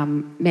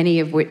 many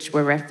of which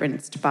were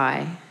referenced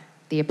by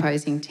the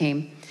opposing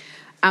team.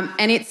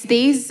 And it's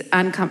these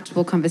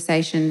uncomfortable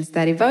conversations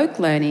that evoke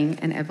learning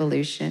and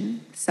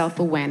evolution,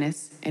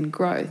 self-awareness and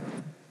growth,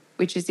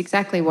 which is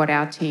exactly what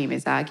our team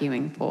is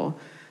arguing for,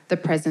 the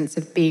presence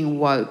of being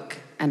woke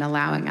and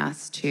allowing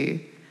us to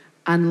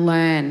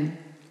unlearn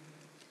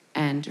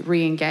and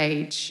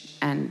re-engage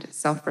and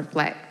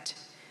self-reflect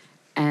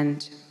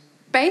and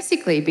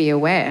basically be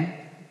aware.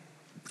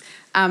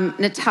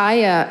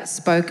 Natalia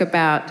spoke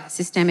about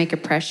systemic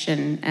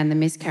oppression and the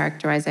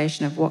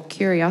mischaracterization of what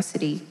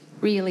curiosity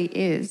really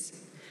is.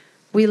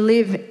 We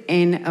live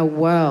in a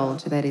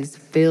world that is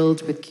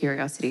filled with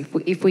curiosity.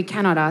 If we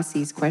cannot ask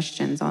these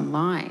questions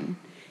online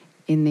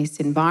in this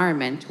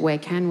environment, where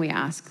can we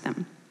ask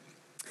them?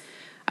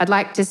 I'd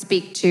like to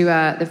speak to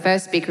the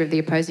first speaker of the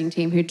opposing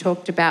team who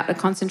talked about a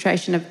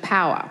concentration of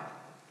power.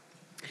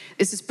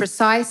 This is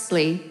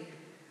precisely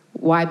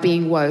why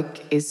being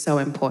woke is so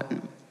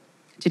important,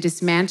 to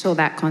dismantle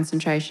that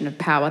concentration of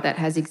power that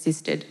has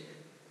existed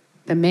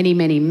for many,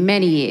 many,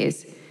 many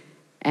years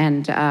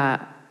and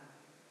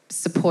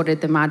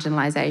supported the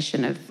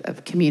marginalisation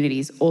of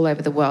communities all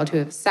over the world who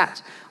have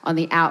sat on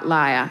the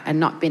outlier and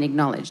not been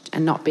acknowledged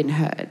and not been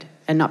heard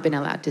and not been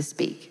allowed to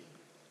speak.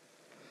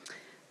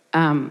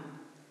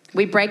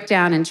 We break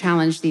down and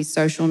challenge these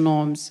social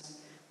norms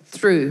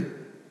through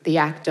the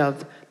act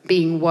of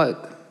being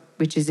woke,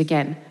 which is,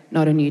 again,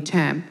 not a new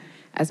term,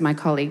 as my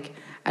colleague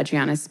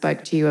Adriana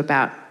spoke to you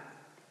about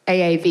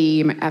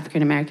AAV,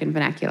 African American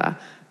vernacular,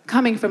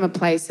 coming from a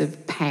place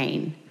of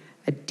pain,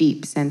 a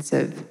deep sense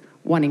of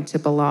wanting to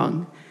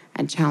belong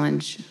and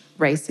challenge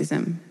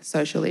racism,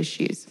 social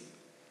issues.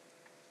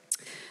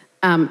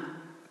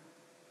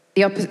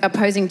 The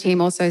opposing team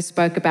also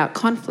spoke about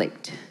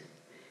conflict.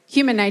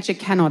 Human nature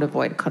cannot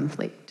avoid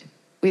conflict.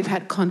 We've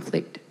had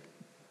conflict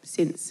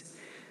since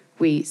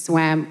we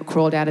swam,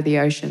 crawled out of the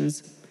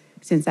oceans,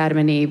 since Adam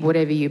and Eve,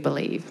 whatever you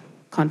believe,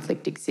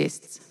 conflict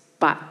exists.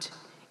 But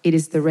it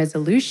is the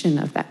resolution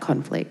of that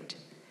conflict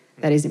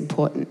that is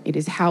important. It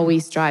is how we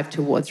strive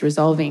towards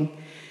resolving.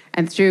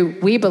 And through,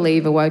 we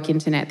believe, a woke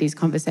internet, these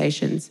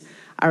conversations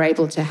are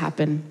able to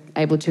happen,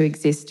 able to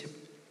exist.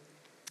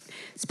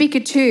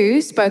 Speaker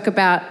 2 spoke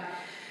about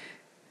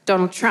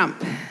Donald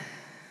Trump.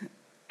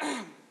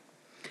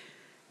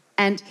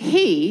 And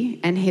he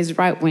and his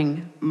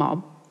right-wing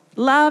mob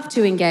love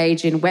to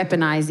engage in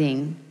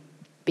weaponizing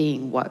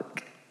being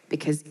woke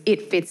because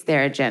it fits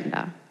their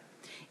agenda.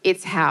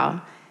 It's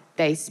how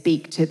they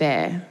speak to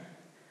their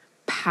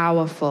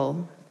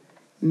powerful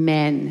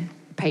men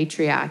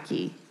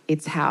patriarchy.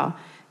 It's how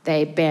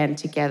they band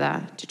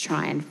together to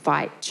try and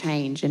fight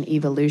change and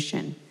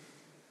evolution.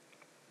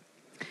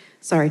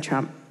 Sorry,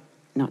 Trump,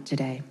 not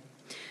today.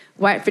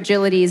 White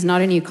fragility is not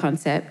a new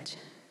concept.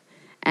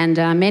 And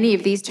many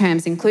of these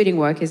terms, including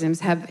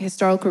wokeisms, have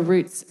historical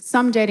roots,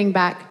 some dating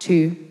back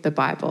to the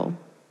Bible.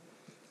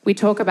 We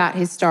talk about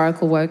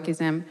historical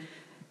wokeism.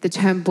 The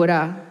term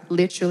Buddha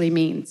literally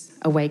means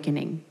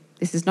awakening.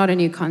 This is not a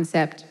new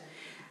concept.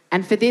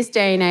 And for this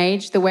day and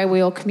age, the way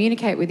we all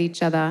communicate with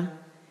each other,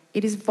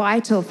 it is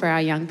vital for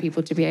our young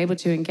people to be able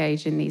to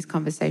engage in these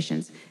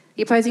conversations.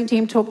 The opposing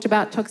team talked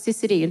about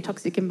toxicity and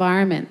toxic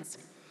environments.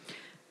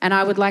 And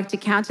I would like to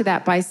counter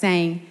that by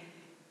saying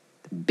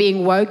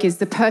being woke is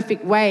the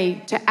perfect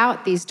way to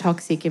out these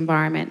toxic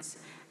environments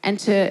and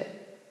to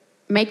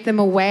make them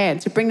aware,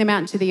 to bring them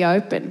out into the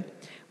open.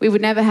 We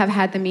would never have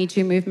had the Me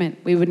Too movement.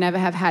 We would never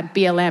have had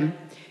BLM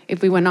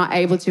if we were not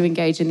able to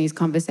engage in these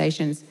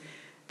conversations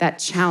that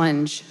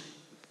challenge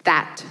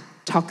that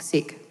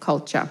toxic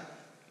culture.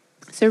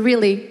 So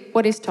really,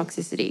 what is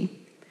toxicity?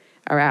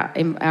 Are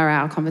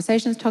our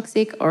conversations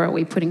toxic, or are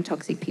we putting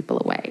toxic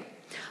people away?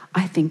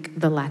 I think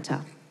the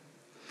latter.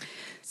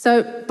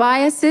 So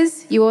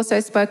biases, you also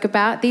spoke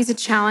about, these are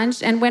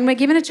challenged, and when we're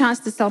given a chance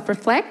to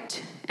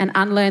self-reflect and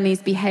unlearn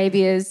these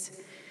behaviours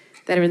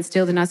that are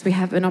instilled in us, we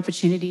have an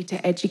opportunity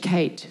to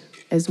educate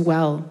as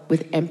well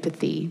with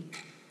empathy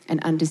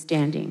and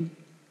understanding.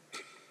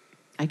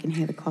 I can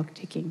hear the clock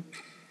ticking.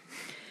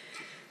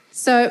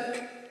 So,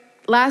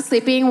 lastly,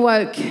 being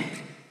woke,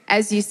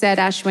 as you said,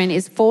 Ashwin,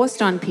 is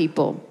forced on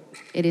people.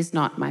 It is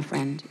not, my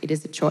friend. It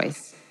is a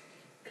choice.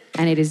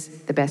 And it is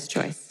the best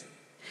choice.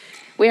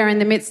 We are in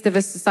the midst of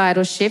a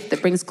societal shift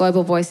that brings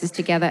global voices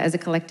together as a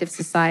collective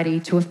society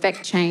to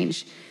effect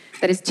change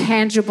that is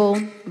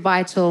tangible,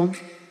 vital,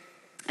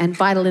 and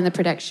vital in the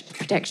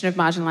protection of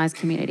marginalised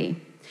community.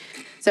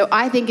 So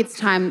I think it's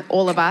time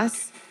all of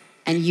us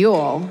and you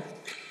all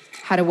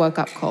had a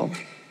woke-up call.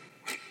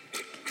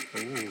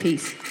 Ooh.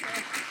 Peace.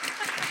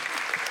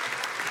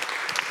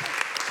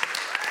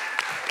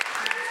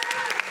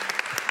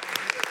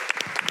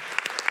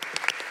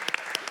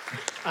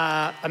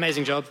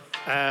 Amazing job.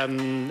 A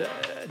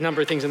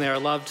number of things in there I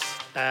loved.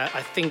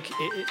 I think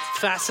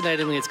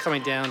fascinatingly, it's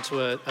coming down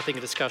to a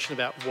discussion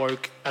about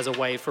woke as a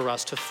way for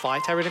us to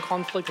fight our inner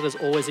conflict that has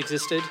always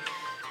existed,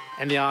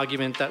 and the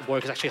argument that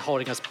woke is actually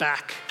holding us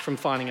back from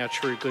finding our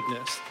true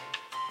goodness.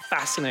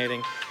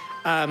 Fascinating.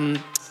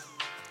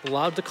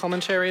 Loved the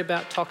commentary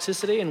about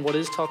toxicity and what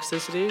is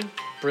toxicity.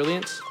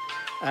 Brilliant.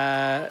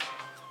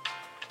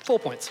 4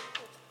 points.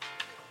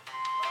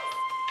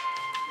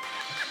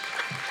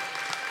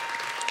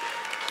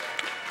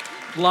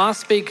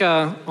 Last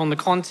speaker on the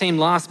con team,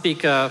 last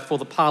speaker for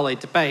the Parley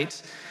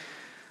Debate.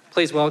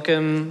 Please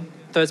welcome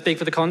third speaker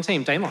for the con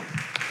team, Damon.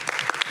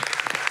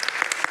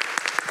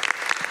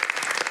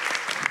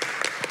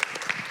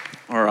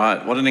 All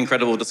right, what an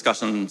incredible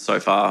discussion so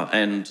far.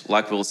 And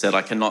like Will said,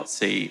 I cannot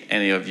see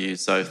any of you.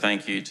 So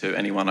thank you to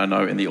anyone I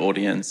know in the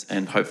audience.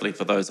 And hopefully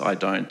for those I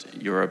don't,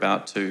 you're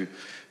about to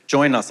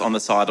join us on the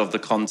side of the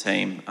con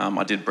team.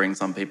 I did bring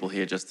some people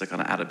here just to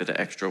kind of add a bit of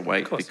extra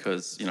weight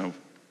because, you know,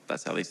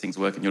 that's how these things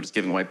work, and you're just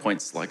giving away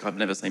points like I've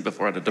never seen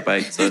before at a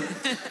debate, so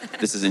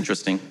this is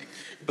interesting.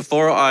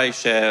 Before I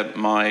share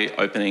my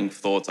opening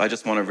thoughts, I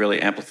just want to really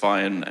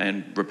amplify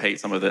and repeat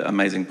some of the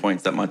amazing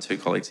points that my two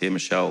colleagues here,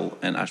 Michelle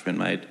and Ashwin,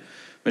 made.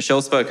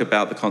 Michelle spoke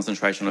about the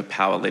concentration of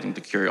power leading to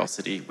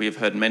curiosity. We have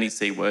heard many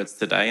C words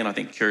today, and I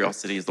think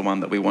curiosity is the one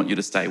that we want you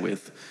to stay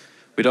with.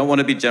 We don't want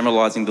to be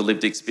generalising the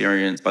lived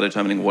experience by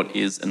determining what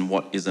is and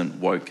what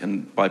isn't woke,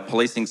 and by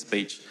policing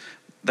speech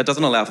that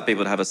doesn't allow for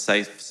people to have a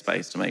safe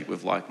space to meet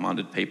with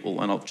like-minded people.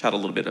 And I'll chat a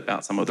little bit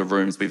about some of the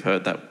rooms we've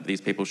heard that these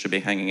people should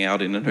be hanging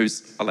out in and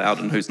who's allowed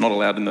and who's not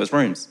allowed in those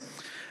rooms.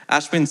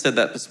 Ashwin said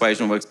that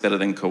persuasion works better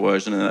than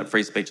coercion and that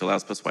free speech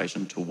allows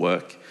persuasion to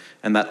work,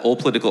 and that all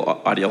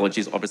political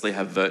ideologies obviously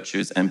have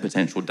virtues and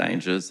potential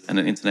dangers, and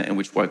an internet in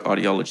which woke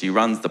ideology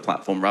runs the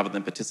platform rather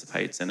than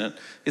participates in it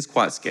is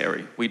quite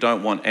scary. We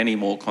don't want any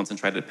more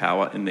concentrated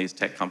power in these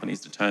tech companies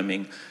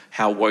determining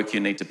how woke you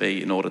need to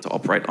be in order to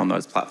operate on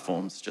those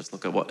platforms. Just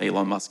look at what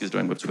Elon Musk is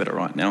doing with Twitter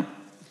right now.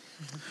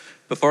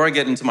 Before I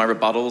get into my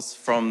rebuttals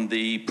from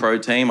the pro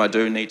team, I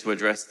do need to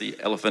address the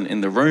elephant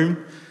in the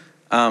room.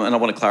 And I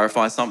want to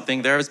clarify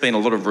something. There has been a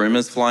lot of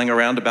rumours flying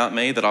around about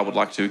me that I would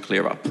like to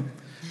clear up.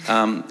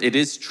 It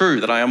is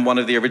true that I am one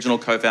of the original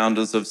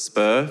co-founders of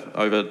Spur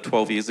over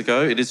 12 years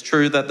ago. It is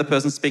true that the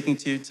person speaking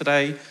to you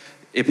today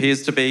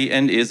appears to be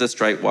and is a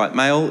straight white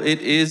male.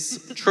 It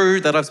is true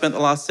that I've spent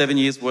the last 7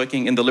 years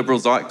working in the liberal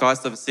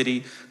zeitgeist of a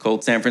city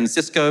called San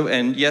Francisco.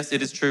 And yes,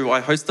 it is true, I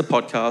host a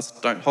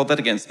podcast. Don't hold that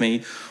against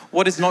me.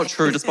 What is not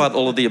true, despite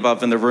all of the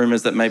above and the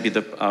rumours that maybe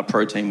the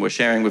pro team were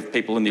sharing with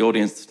people in the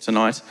audience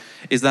tonight,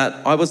 is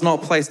that I was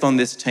not placed on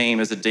this team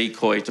as a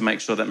decoy to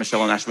make sure that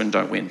Michelle and Ashwin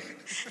don't win.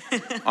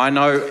 I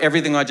know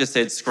everything I just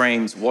said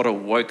screams, what a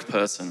woke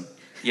person.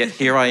 Yet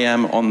here I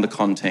am on the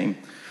con team.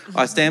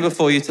 I stand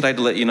before you today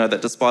to let you know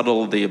that despite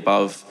all of the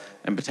above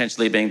and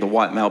potentially being the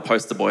white male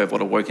poster boy of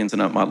what a woke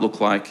internet might look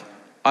like,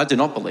 I do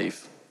not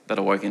believe that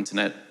a woke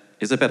internet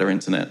is a better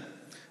internet.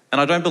 And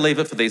I don't believe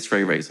it for these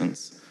three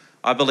reasons.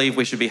 I believe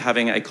we should be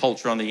having a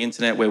culture on the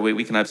internet where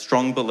we can have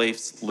strong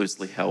beliefs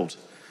loosely held.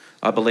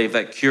 I believe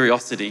that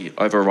curiosity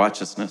over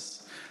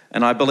righteousness.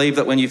 And I believe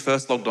that when you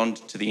first logged on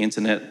to the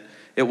internet,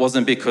 it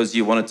wasn't because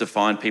you wanted to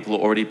find people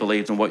who already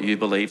believed in what you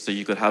believed so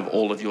you could have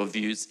all of your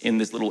views in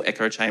this little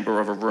echo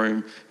chamber of a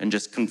room and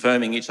just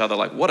confirming each other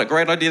like, what a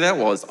great idea that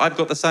was. I've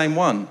got the same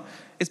one.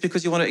 It's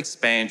because you want to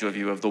expand your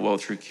view of the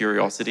world through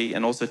curiosity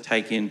and also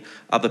take in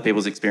other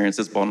people's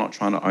experiences while not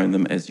trying to own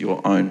them as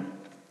your own.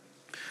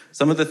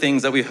 Some of the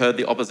things that we heard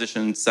the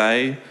opposition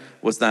say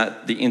was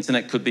that the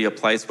internet could be a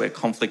place where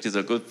conflict is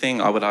a good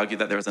thing. I would argue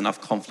that there is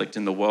enough conflict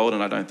in the world,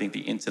 and I don't think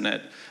the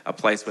internet, a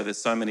place where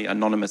there's so many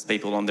anonymous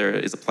people on there,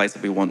 is a place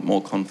that we want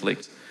more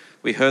conflict.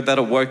 We heard that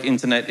a woke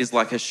internet is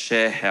like a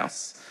share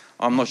house.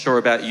 I'm not sure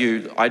about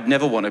you. I'd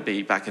never want to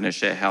be back in a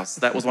share house.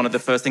 That was one of the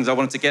first things I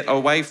wanted to get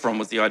away from,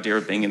 was the idea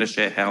of being in a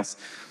share house.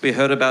 We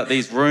heard about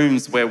these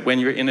rooms where when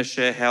you're in a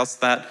share house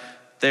that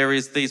there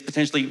is these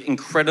potentially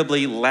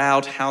incredibly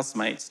loud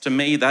housemates. To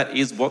me, that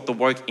is what the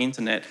woke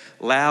internet,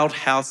 loud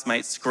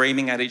housemates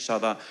screaming at each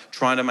other,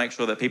 trying to make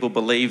sure that people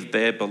believe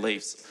their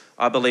beliefs.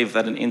 I believe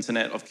that an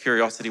internet of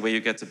curiosity where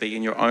you get to be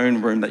in your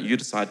own room that you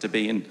decide to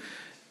be in,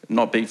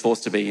 not be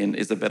forced to be in,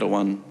 is a better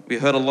one. We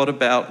heard a lot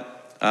about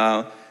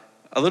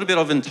a little bit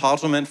of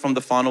entitlement from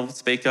the final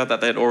speaker that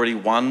they'd already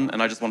won,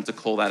 and I just wanted to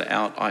call that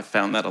out. I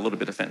found that a little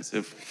bit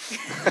offensive.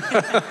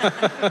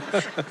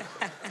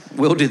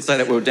 Will did say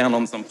that we were down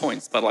on some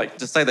points, but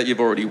to say that you've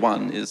already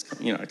won is,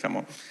 come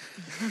on.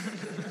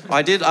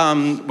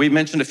 We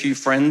mentioned a few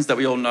friends that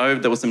we all know.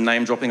 There was some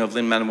name dropping of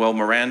Lin-Manuel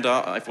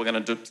Miranda. If we're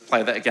going to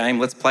play that game,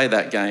 let's play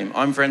that game.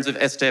 I'm friends with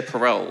Esther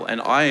Perel, and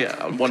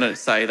I want to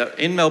say that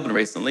in Melbourne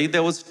recently,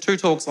 there was 2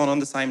 talks on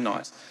the same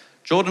night.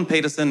 Jordan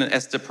Peterson and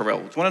Esther Perel.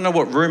 Do you want to know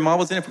what room I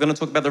was in if we're going to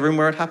talk about the room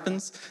where it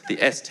happens?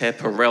 The Esther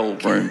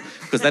Perel room,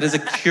 because that is a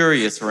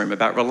curious room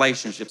about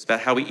relationships,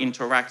 about how we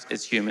interact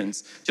as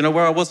humans. Do you know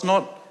where I was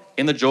not?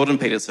 In the Jordan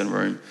Peterson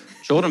room.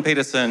 Jordan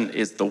Peterson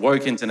is the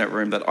woke internet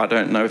room that I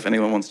don't know if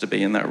anyone wants to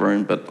be in that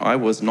room, but I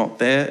was not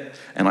there,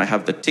 and I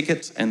have the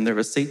ticket and the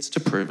receipts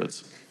to prove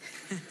it.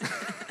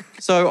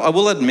 So I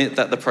will admit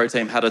that the pro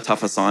team had a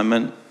tough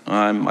assignment.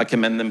 I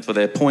commend them for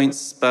their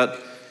points,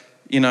 but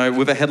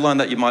with a headline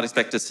that you might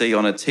expect to see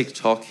on a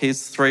TikTok,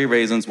 here's 3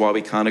 reasons why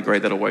we can't agree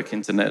that a woke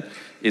internet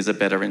is a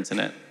better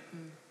internet.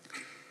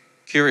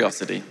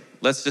 Curiosity.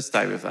 Let's just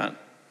stay with that.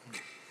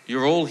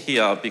 You're all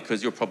here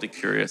because you're probably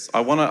curious. I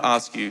want to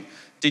ask you,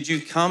 did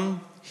you come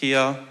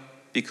here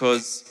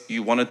because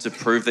you wanted to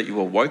prove that you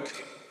were woke?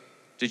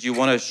 Did you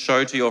want to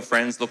show to your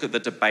friends, look at the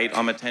debate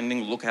I'm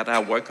attending, look at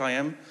how woke I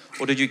am?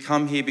 Or did you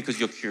come here because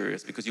you're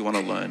curious, because you want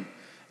to learn?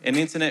 An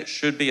internet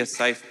should be a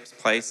safe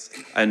place,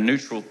 a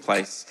neutral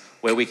place,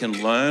 where we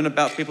can learn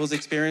about people's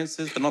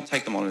experiences, but not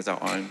take them on as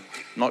our own.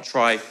 Not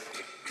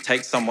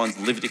take someone's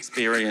lived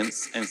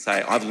experience and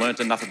say, I've learned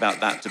enough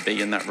about that to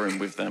be in that room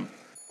with them.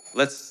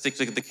 Let's stick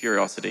to the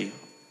curiosity.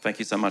 Thank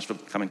you so much for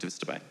coming to this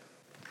debate.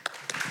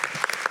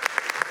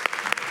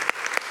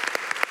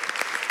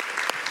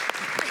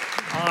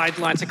 I'd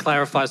like to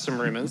clarify some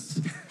rumours.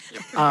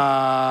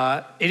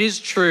 It is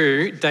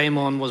true,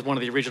 Damon was one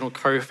of the original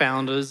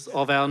co-founders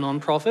of our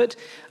non-profit.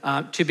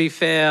 To be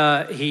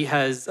fair, he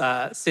has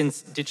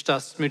since ditched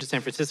us, moved to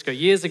San Francisco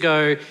years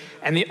ago,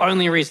 and the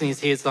only reason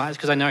he's here tonight is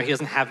because I know he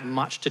doesn't have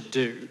much to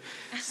do.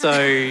 So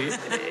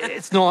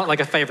it's not like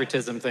a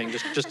favoritism thing,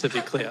 just to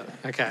be clear.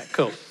 Okay,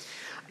 cool.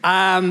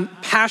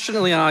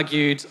 Passionately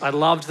argued. I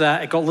loved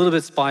that. It got a little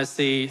bit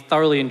spicy,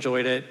 thoroughly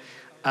enjoyed it.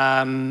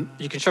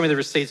 You can show me the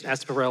receipts and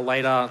Esther Perel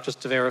later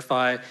just to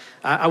verify.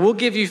 I will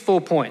give you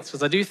 4 points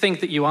because I do think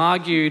that you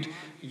argued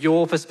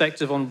your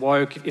perspective on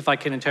woke, if I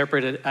can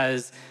interpret it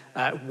as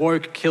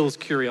woke kills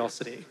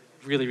curiosity,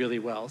 really, really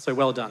well. So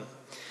well done.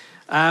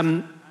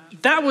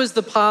 That was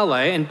the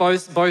parlay, and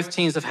both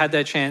teams have had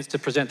their chance to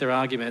present their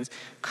arguments.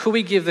 Could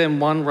we give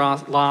them one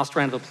last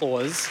round of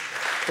applause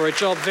for a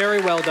job very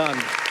well done?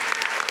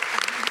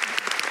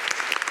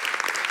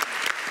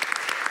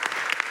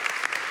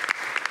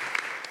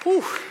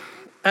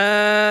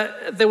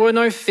 There were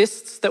no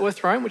fists that were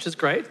thrown, which is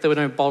great. There were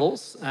no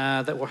bottles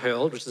that were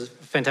hurled, which is a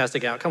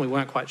fantastic outcome. We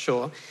weren't quite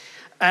sure.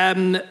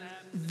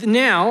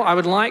 Now, I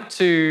would like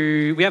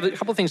to... We have a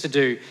couple of things to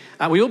do.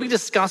 We will be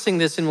discussing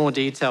this in more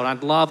detail.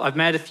 I've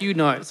made a few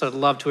notes. I'd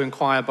love to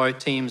inquire both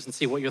teams and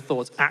see what your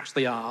thoughts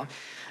actually are.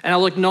 And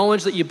I'll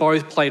acknowledge that you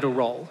both played a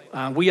role.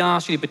 We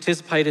asked you to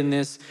participate in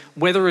this,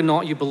 whether or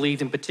not you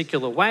believed in a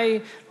particular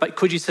way, but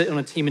could you sit on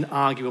a team and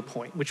argue a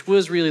point, which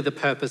was really the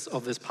purpose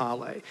of this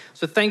parlay.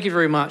 So thank you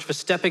very much for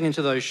stepping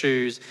into those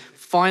shoes,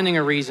 finding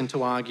a reason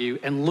to argue,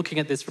 and looking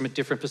at this from a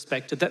different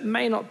perspective that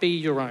may not be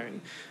your own.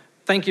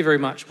 Thank you very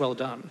much. Well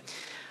done.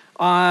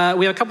 We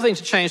have a couple of things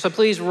to change, so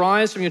please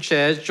rise from your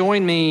chairs,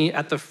 join me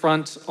at the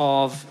front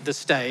of the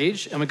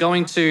stage, and we're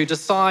going to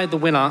decide the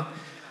winner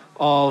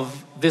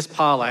of this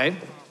parlay.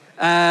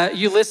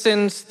 You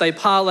listened, they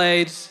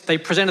parlayed, they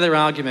presented their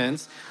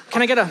arguments.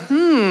 Can I get a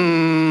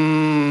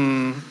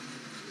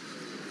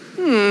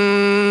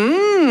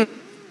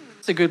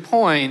That's a good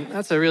point.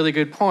 That's a really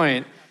good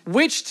point.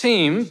 Which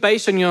team,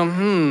 based on your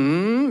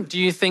do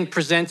you think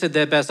presented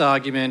their best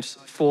argument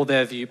for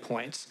their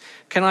viewpoints?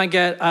 Can I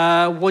get,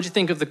 what do you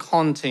think of the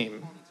con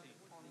team?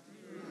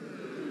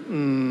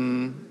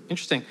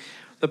 Interesting.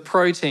 The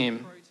pro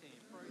team.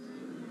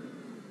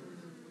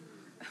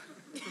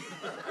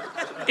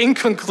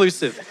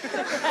 Inconclusive.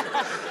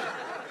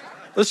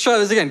 Let's try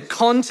this again.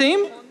 Con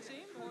team?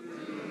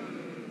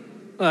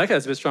 Oh, okay,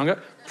 that's a bit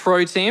stronger.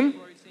 Pro team?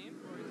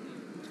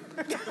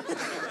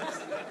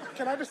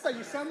 Can I just say,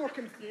 you sound more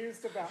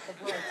confused about the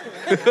pro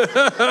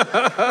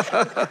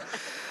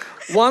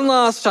team. One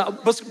last time.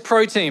 What's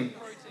pro team?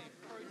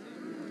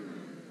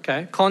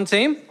 Okay, con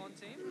team?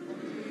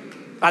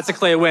 That's a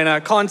clear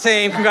winner. Con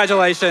team,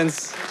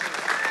 congratulations.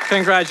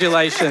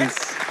 Congratulations.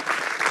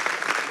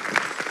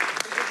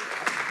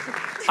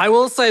 I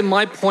will say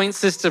my point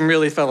system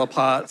really fell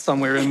apart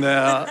somewhere in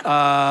there,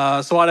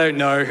 so I don't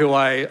know who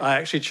I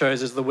actually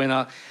chose as the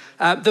winner.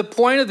 The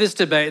point of this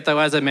debate, though,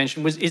 as I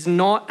mentioned, is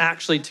not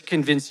actually to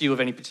convince you of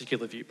any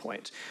particular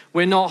viewpoint.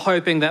 We're not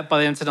hoping that by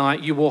the end of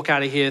tonight you walk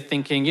out of here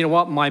thinking, you know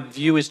what, my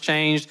view has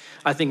changed,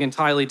 I think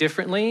entirely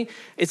differently.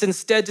 It's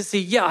instead to see,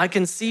 yeah, I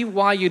can see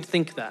why you'd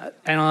think that,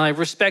 and I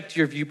respect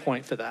your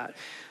viewpoint for that.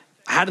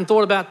 I hadn't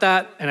thought about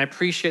that, and I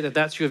appreciate that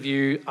that's your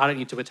view. I don't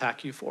need to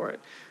attack you for it.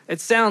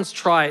 It sounds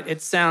trite,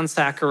 it sounds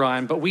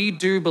saccharine, but we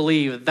do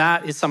believe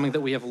that is something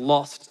that we have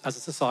lost as a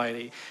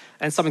society,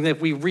 and something that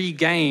if we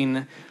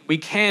regain, we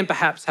can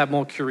perhaps have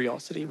more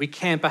curiosity. We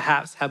can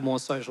perhaps have more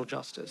social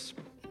justice.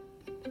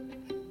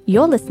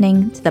 You're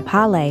listening to the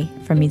Parley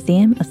from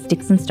Museum of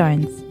Sticks and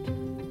Stones.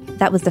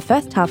 That was the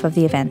first half of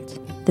the event,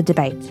 the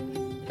debate.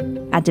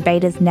 Our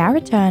debaters now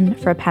return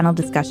for a panel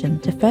discussion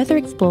to further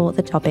explore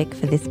the topic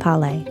for this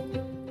Parley.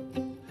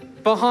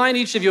 Behind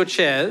each of your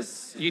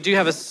chairs, you do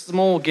have a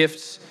small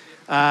gift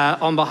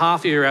on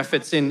behalf of your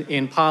efforts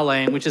in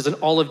Parleying, which is an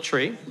olive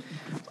tree.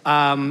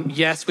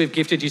 Yes, we've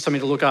gifted you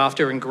something to look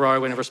after and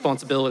grow and a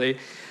responsibility.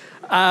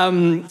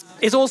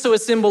 It's also a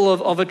symbol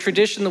of a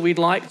tradition that we'd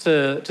like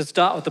to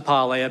start with the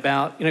Parley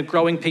about,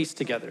 growing peace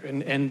together.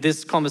 And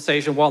this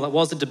conversation, while it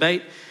was a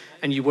debate,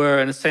 and you were,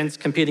 in a sense,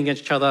 competing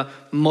against each other,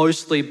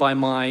 mostly by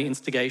my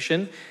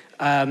instigation,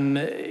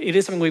 it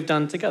is something we've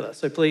done together.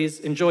 So please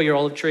enjoy your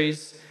olive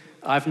trees.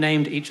 I've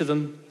named each of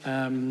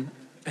them.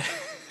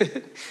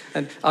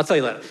 And I'll tell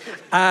you later.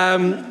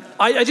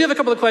 I do have a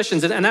couple of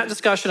questions, and that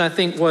discussion, I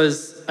think,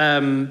 was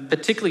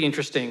particularly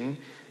interesting.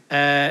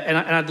 And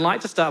I'd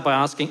like to start by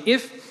asking,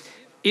 if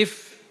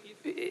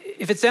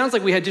it sounds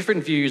like we had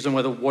different views on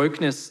whether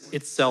wokeness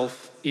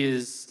itself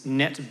is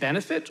net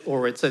benefit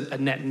or it's a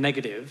net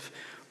negative,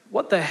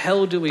 what the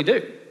hell do we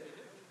do?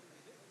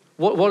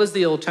 What is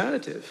the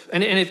alternative?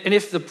 And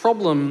if the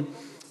problem,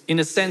 in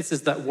a sense,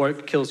 is that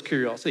woke kills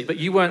curiosity, but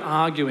you weren't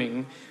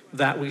arguing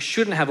that we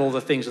shouldn't have all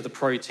the things that the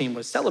pro team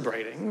was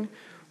celebrating,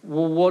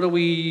 well, what do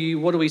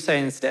we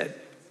say instead?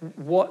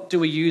 What do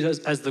we use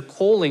as the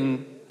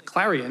calling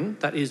clarion,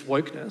 that is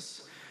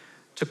wokeness,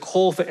 to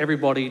call for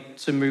everybody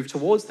to move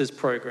towards this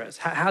progress?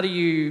 How do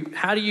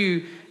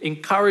you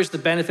encourage the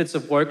benefits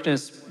of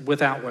wokeness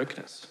without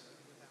wokeness?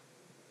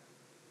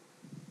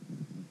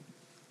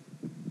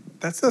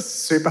 That's a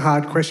super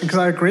hard question, because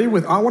I agree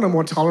with, I want a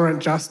more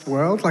tolerant, just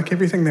world. Like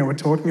everything they were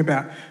talking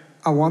about,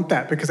 I want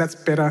that because that's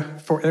better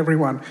for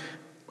everyone.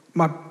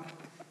 My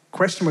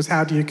question was,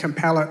 how do you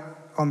compel it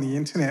on the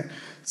internet?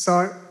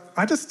 So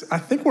I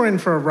think we're in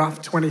for a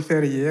rough 20,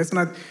 30 years.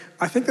 And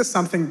I think there's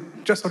something,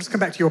 I'll just come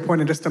back to your point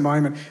in just a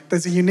moment.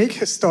 There's a unique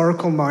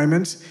historical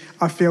moment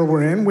I feel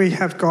we're in. We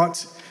have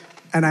got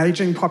an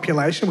ageing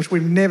population, which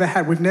we've never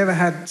had. We've never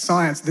had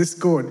science this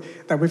good,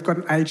 that we've got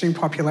an ageing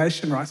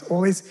population, right?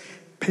 All these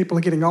people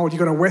are getting old. You've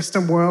got a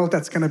Western world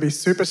that's going to be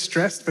super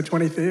stressed for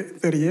 20,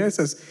 30 years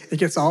as it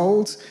gets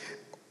old.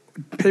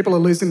 People are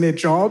losing their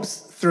jobs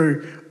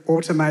through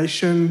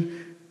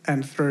automation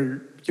and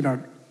through,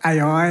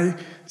 AI.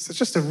 So it's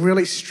just a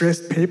really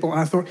stressed people. And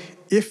I thought,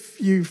 if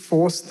you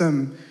force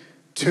them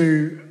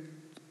to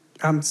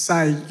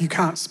say you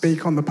can't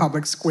speak on the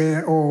public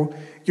square, or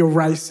you're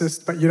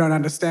racist but you don't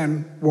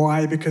understand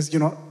why because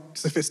you're not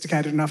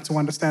sophisticated enough to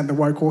understand the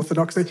woke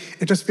orthodoxy,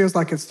 it just feels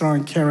like it's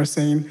throwing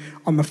kerosene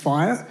on the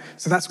fire.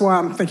 So that's why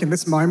I'm thinking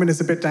this moment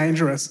is a bit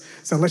dangerous.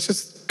 So let's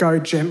just go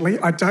gently.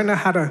 I don't know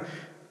how to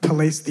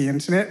police the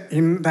internet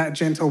in that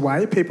gentle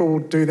way. People will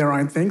do their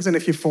own things, and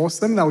if you force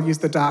them, they'll use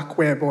the dark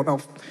web or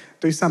they'll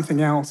do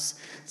something else.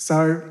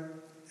 So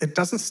it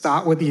doesn't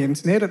start with the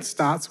internet, it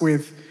starts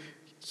with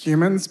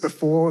humans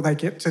before they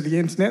get to the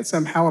internet.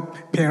 So how are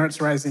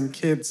parents raising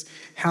kids?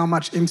 How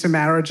much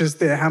intermarriage is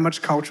there? How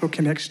much cultural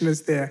connection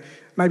is there?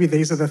 Maybe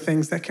these are the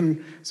things that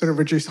can sort of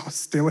reduce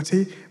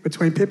hostility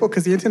between people,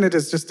 because the internet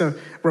is just a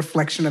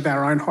reflection of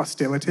our own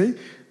hostility.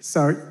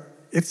 So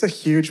it's a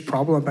huge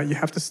problem, but you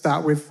have to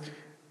start with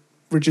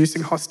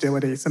reducing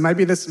hostility. So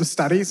maybe there's some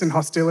studies in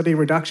hostility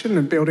reduction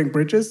and building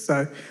bridges.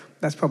 So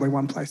that's probably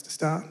one place to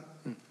start.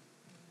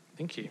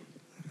 Thank you.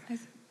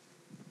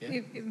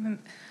 Yeah.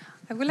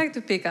 I would like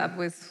to pick up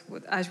with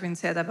what Ashwin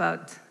said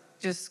about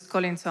just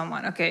calling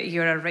someone, okay,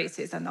 you're a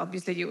racist, and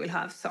obviously you will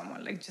have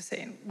someone just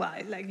saying,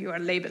 why, you are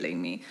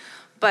labeling me.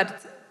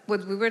 But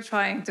what we were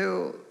trying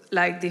to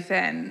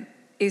defend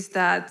is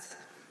that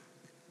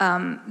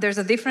there's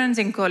a difference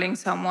in calling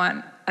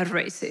someone a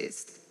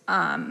racist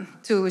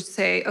to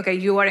say, okay,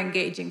 you are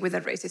engaging with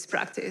a racist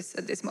practice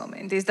at this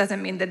moment. This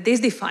doesn't mean that this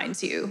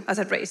defines you as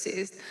a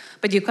racist,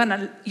 but you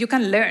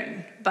can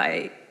learn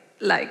by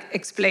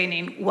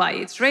explaining why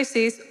it's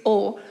racist,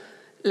 or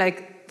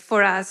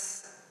for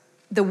us,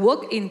 the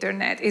woke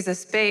internet is a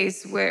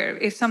space where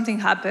if something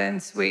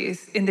happens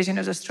with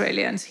Indigenous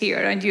Australians here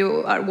and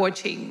you are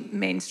watching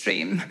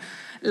mainstream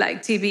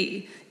like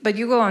TV, but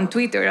you go on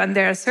Twitter and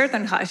there are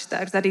certain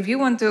hashtags that if you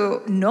want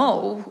to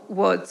know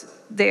what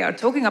they are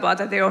talking about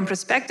at their own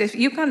perspective,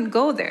 you can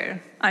go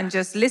there and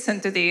just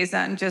listen to this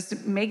and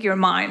just make your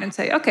mind and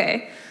say,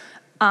 okay,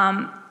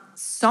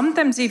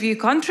 sometimes if you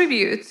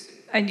contribute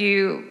and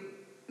you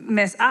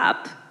mess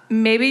up,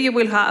 maybe you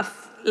will have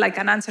like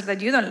an answer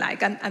that you don't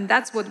like. And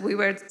that's what we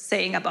were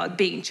saying about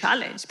being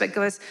challenged,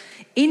 because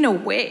in a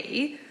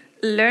way,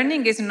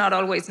 learning is not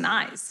always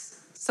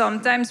nice.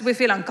 Sometimes we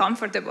feel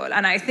uncomfortable.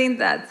 And I think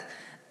that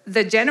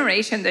the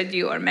generation that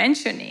you are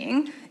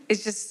mentioning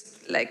is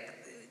just like,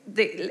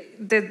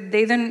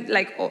 they don't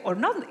like, or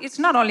not, it's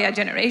not only a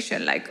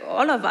generation, like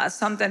all of us,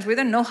 sometimes we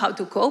don't know how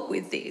to cope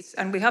with this.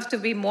 And we have to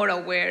be more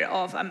aware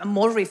of,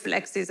 more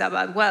reflexive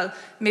about, well,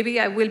 maybe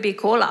I will be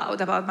called out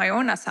about my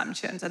own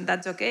assumptions, and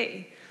that's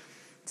okay.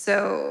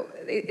 So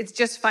it's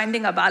just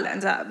finding a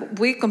balance.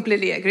 We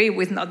completely agree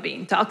with not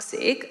being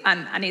toxic,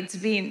 and it's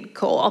being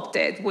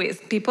co-opted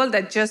with people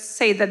that just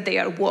say that they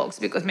are woke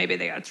because maybe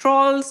they are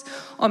trolls,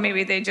 or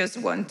maybe they just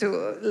want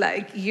to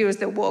like use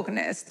the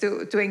wokeness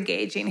to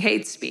engage in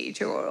hate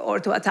speech or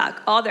to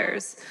attack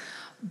others.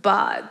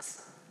 But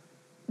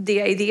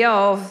the idea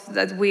of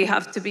that we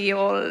have to be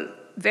all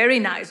very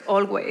nice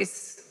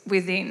always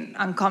within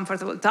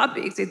uncomfortable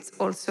topics, it's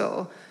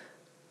also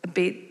a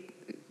bit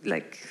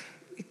like,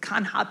 it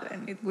can't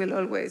happen. It will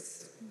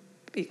always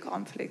be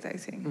conflict, I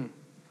think.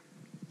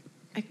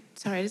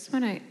 Sorry, I just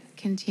want to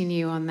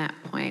continue on that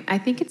point. I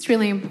think it's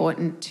really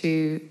important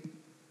to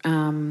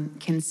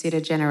consider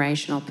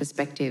generational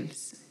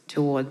perspectives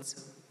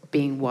towards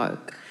being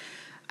woke.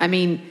 I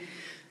mean,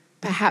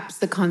 perhaps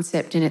the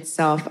concept in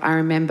itself, I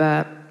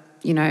remember,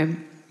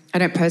 I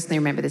don't personally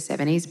remember the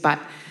 70s, but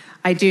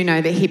I do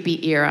know the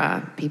hippie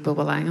era. People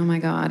were like, oh my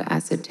God,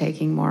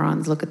 acid-taking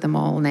morons, look at them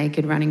all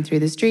naked running through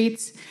the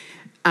streets.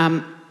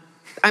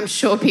 I'm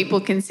sure people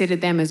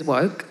considered them as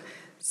woke.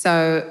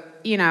 So,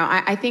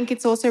 I think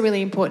it's also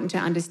really important to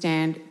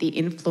understand the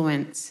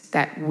influence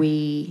that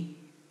we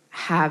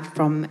have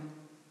from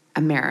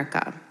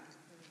America.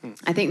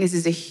 I think this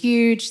is a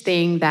huge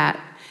thing that,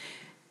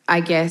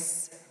 I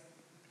guess,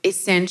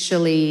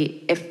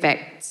 essentially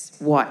affects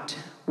what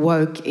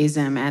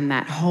wokeism and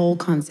that whole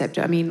concept.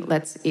 I mean,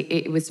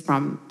 it was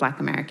from Black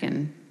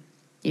American.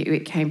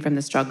 It came from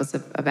the struggles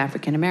of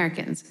African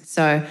Americans.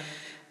 So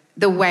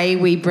the way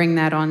we bring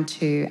that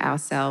onto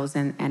ourselves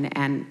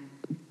and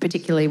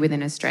particularly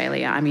within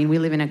Australia, I mean, we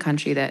live in a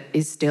country that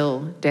is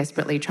still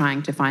desperately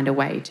trying to find a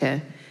way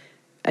to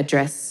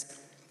address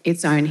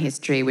its own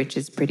history, which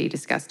is pretty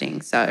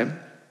disgusting. So,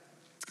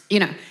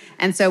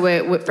 and so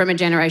we're from a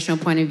generational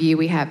point of view,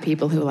 we have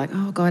people who are like,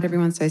 oh God,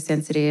 everyone's so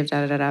sensitive,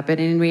 da-da-da-da. But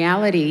in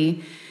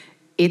reality,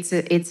 it's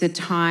a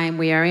time,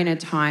 we are in a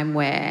time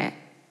where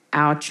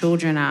our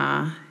children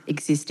are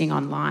existing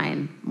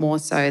online more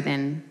so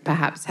than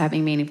perhaps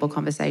having meaningful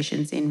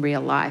conversations in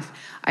real life.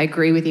 I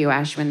agree with you,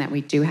 Ashwin, that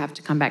we do have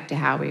to come back to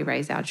how we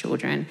raise our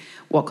children.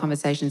 What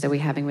conversations are we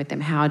having with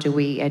them? How do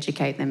we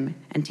educate them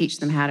and teach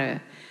them how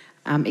to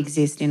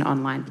exist in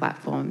online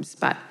platforms?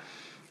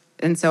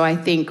 And so I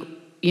think,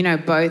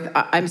 both,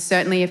 I'm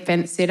certainly a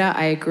fence sitter.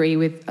 I agree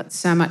with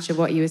so much of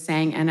what you were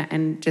saying.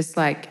 And just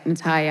like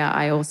Natalia,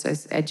 I also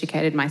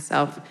educated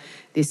myself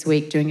this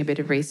week doing a bit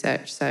of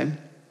research. So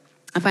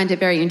I find it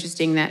very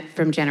interesting that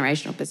from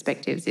generational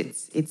perspectives,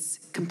 it's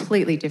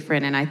completely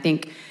different. And I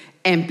think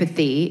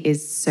empathy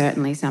is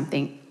certainly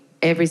something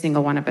every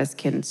single one of us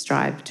can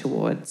strive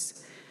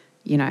towards,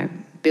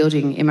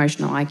 building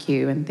emotional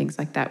IQ and things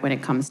like that when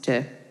it comes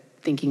to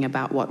thinking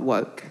about what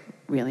woke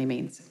really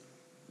means.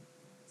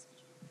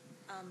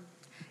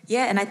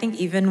 Yeah, and I think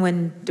even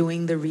when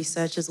doing the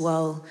research as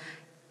well,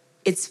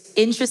 it's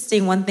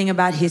interesting. One thing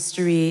about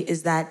history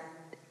is that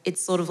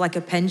it's sort of like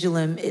a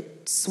pendulum.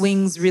 It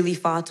swings really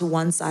far to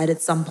one side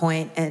at some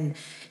point. And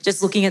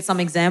just looking at some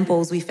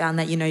examples, we found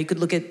that, you could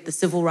look at the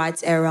civil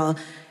rights era.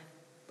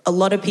 A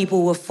lot of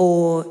people were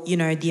for,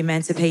 the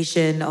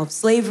emancipation of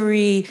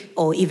slavery,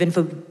 or even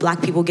for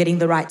Black people getting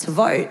the right to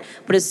vote.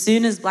 But as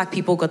soon as Black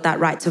people got that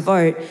right to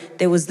vote,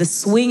 there was the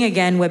swing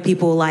again where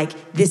people were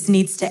like, this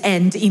needs to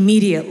end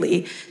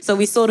immediately. So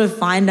we sort of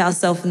find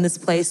ourselves in this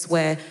place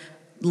where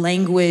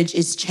language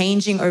is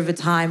changing over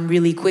time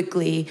really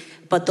quickly,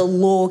 but the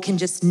law can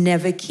just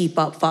never keep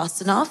up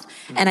fast enough.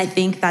 And I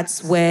think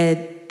that's where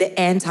the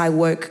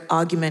anti-woke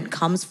argument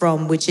comes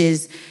from, which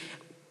is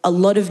a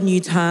lot of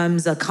new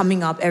terms are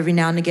coming up every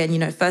now and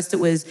again. First it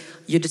was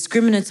you're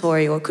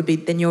discriminatory, or it could be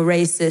then you're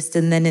racist,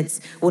 and then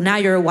it's, well, now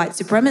you're a white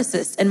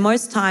supremacist. And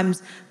most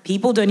times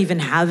people don't even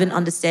have an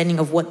understanding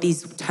of what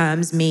these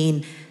terms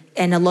mean.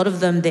 And a lot of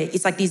them,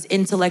 it's like these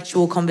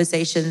intellectual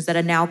conversations that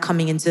are now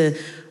coming into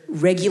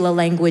regular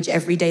language,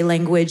 everyday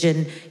language.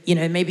 And,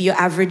 maybe your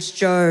average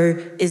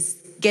Joe is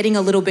getting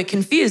a little bit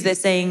confused. They're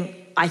saying,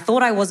 I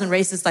thought I wasn't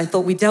racist, I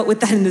thought we dealt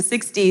with that in the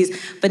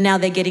 60s, but now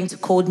they're getting to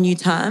called new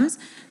terms.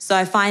 So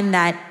I find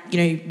that,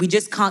 we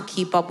just can't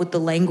keep up with the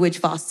language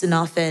fast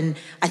enough, and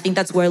I think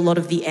that's where a lot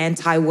of the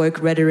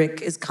anti-woke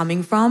rhetoric is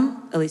coming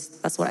from. At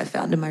least that's what I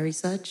found in my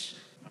research.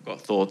 I've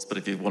got thoughts, but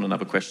if you want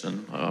another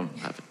question, I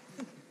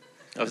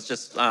was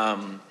just...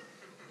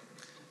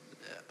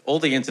 all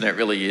the internet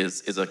really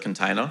is a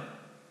container,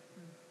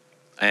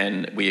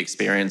 and we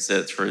experience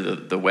it through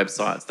the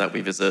websites that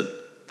we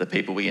visit, the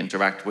people we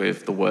interact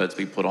with, the words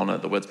we put on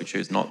it, the words we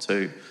choose not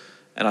to.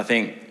 And I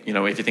think,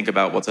 if you think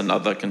about what's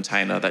another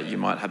container that you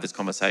might have this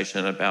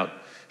conversation about,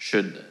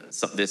 should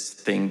this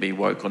thing be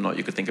woke or not,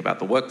 you could think about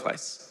the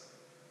workplace.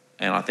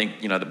 And I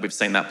think, that we've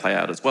seen that play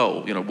out as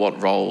well. What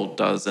role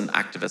does an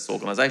activist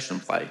organisation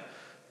play?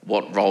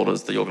 What role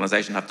does the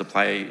organisation have to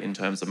play in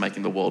terms of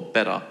making the world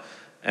better?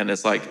 And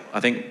it's like, I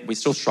think we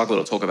still struggle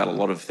to talk about a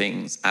lot of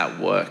things at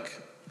work.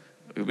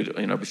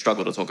 We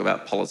struggle to talk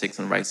about politics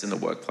and race in the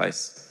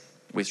workplace.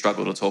 We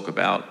struggle to talk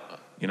about,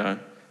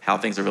 how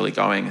things are really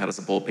going, how to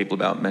support people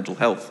about mental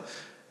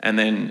health. And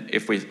then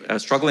if we are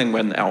struggling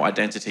when our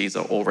identities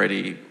are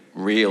already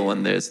real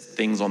and there's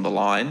things on the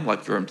line,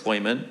 like your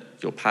employment,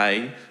 your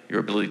pay,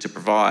 your ability to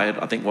provide,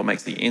 I think what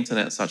makes the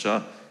internet such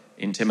a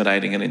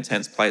intimidating and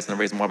intense place, and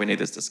the reason why we need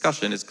this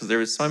discussion is because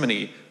there is so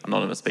many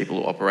anonymous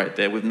people who operate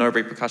there with no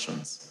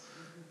repercussions,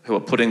 who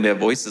are putting their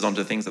voices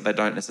onto things that they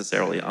don't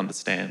necessarily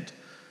understand,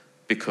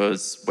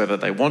 because whether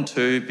they want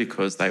to,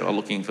 because they are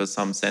looking for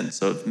some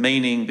sense of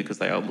meaning, because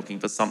they are looking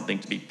for something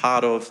to be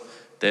part of.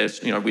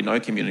 There's, we know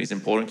community is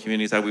important.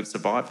 Communities how we've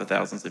survived for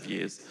thousands of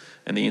years,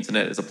 and the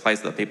internet is a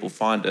place that people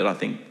find it. I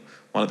think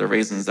one of the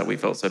reasons that we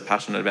felt so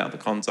passionate about the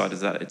con side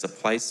is that it's a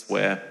place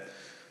where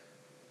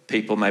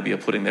people maybe are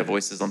putting their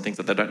voices on things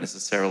that they don't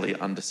necessarily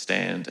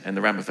understand, and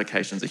the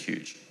ramifications are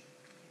huge.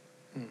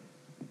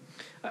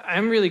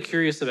 I'm really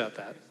curious about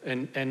that,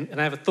 and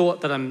I have a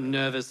thought that I'm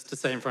nervous to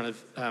say in front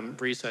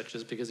of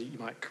researchers because you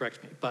might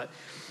correct me. But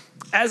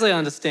as I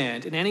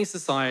understand, in any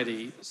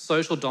society,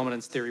 social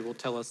dominance theory will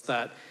tell us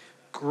that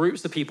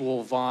groups of people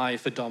will vie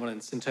for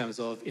dominance in terms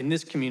of, in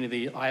this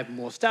community, I have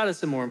more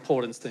status and more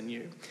importance than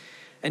you.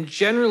 And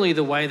generally,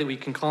 the way that we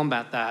can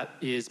combat that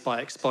is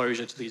by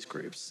exposure to these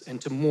groups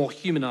and to more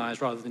humanise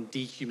rather than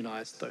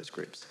dehumanise those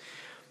groups.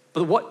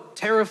 But what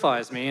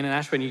terrifies me, and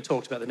Ash, when you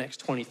talked about the next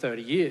 20,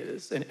 30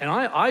 years, and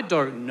I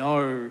don't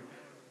know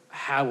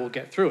how we'll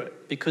get through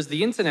it, because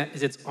the internet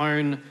is its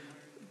own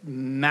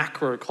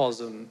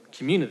macrocosm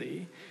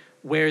community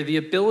where the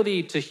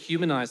ability to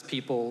humanise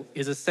people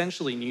is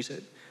essentially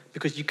neutered,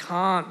 because you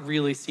can't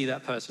really see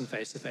that person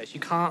face to face. You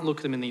can't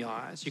look them in the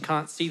eyes. You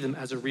can't see them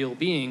as a real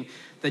being.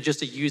 They're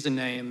just a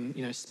username,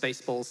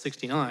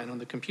 Spaceball69 on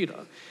the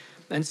computer.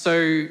 And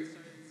so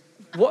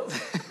what...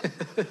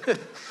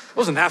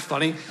 Wasn't that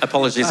funny?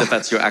 Apologies if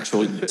that's your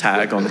actual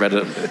tag on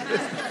Reddit.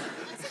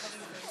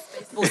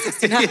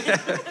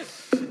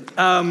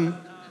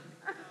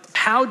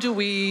 How do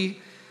we...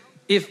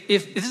 If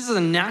this is a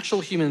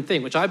natural human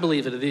thing, which I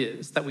believe that it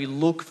is, that we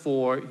look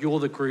for, you're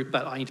the group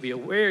that I need to be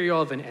aware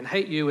of and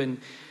hate you, and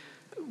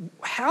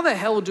how the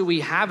hell do we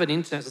have an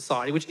internet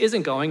society, which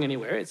isn't going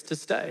anywhere, it's to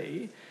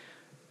stay,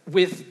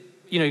 with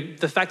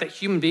the fact that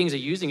human beings are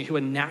using it who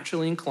are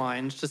naturally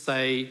inclined to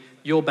say,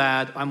 you're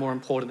bad, I'm more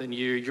important than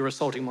you, you're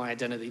assaulting my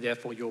identity,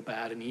 therefore you're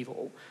bad and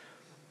evil.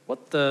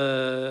 What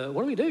do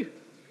we do?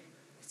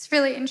 It's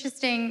really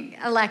interesting,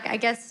 I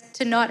guess,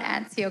 to not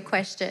answer your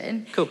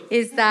question, cool.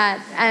 Is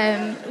that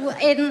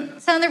in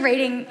some of the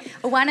reading,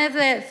 one of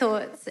the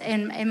thoughts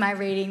in my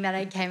reading that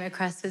I came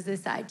across was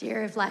this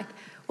idea of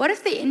what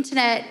if the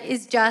internet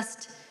is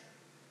just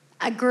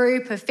a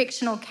group of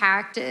fictional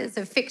characters,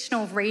 of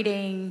fictional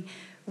reading,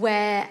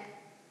 where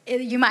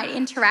you might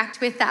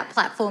interact with that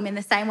platform in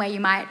the same way you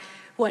might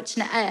watch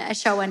a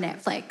show on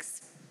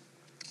Netflix,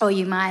 or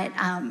you might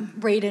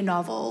read a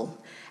novel,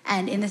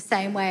 and in the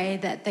same way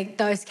that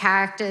those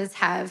characters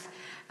have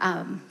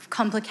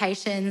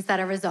complications that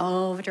are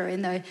resolved, or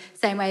in the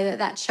same way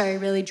that show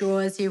really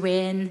draws you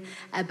in,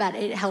 but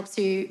it helps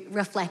you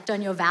reflect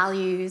on your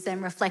values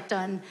and reflect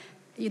on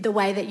the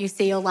way that you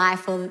see your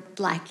life, or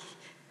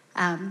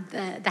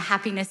the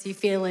happiness you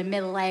feel in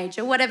middle age,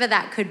 or whatever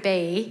that could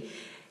be.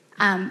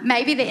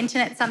 Maybe the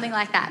internet's something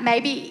like that.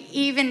 Maybe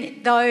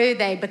even though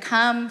they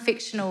become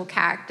fictional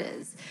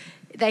characters,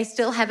 they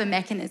still have a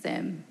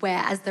mechanism where,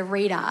 as the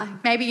reader,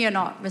 maybe you're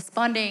not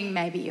responding,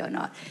 maybe you're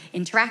not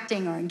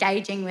interacting or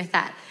engaging with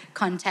that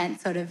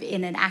content sort of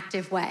in an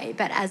active way,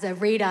 but as a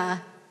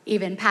reader,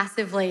 even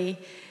passively,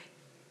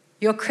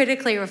 you're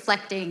critically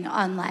reflecting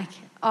on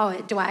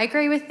do I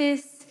agree with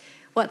this?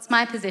 What's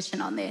my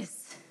position on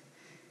this?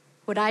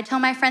 Would I tell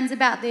my friends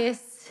about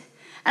this?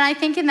 And I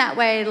think in that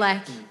way,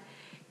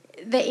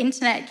 the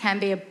internet can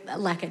be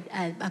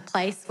a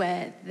place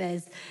where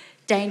there's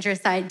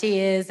dangerous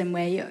ideas and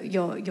where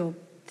you're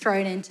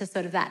thrown into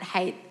sort of that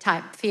hate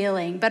type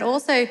feeling. But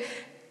also,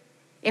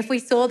 if we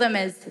saw them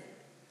as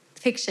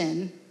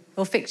fiction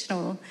or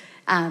fictional,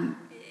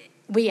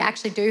 we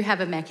actually do have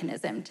a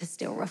mechanism to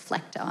still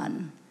reflect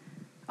on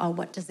oh,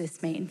 what does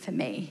this mean for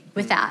me?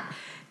 Without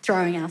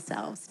throwing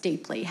ourselves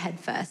deeply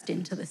headfirst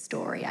into the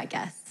story, I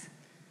guess.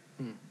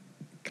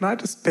 Can I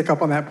just pick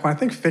up on that point? I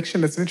think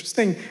fiction is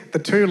interesting. The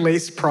two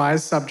least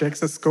prized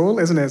subjects at school,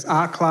 isn't it? Is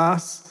art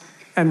class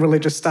and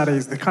religious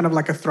studies. They're kind of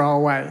like a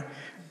throwaway.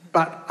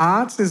 But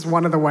arts is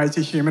one of the ways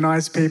you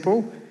humanise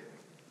people,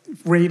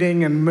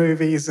 reading and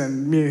movies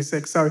and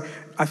music. So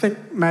I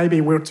think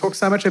maybe we'll talk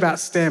so much about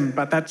STEM,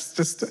 but that's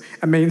just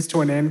a means to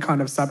an end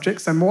kind of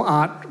subject. So more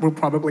art will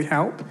probably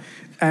help.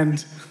 And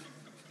it's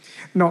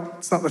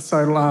not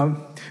the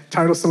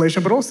total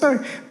solution, but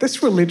also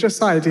this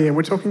religious idea.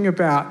 We're talking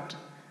about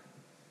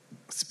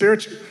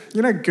spiritual,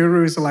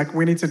 gurus are like,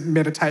 we need to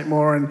meditate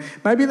more, and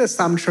maybe there's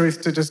some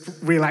truth to just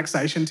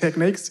relaxation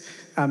techniques,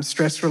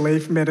 stress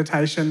relief,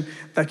 meditation,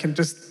 that can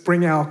just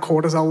bring our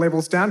cortisol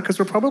levels down, because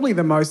we're probably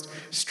the most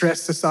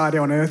stressed society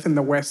on earth in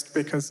the West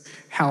because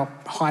how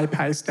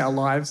high-paced our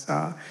lives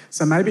are.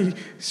 So maybe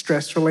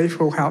stress relief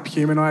will help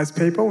humanise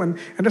people. And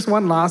just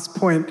one last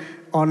point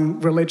on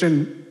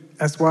religion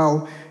as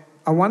well.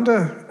 I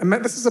wonder, and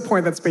this is a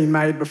point that's been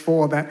made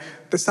before, that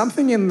there's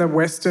something in the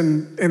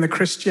Judeo-Christian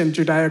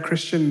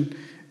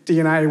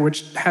DNA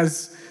which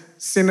has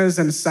sinners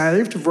and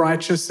saved,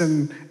 righteous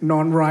and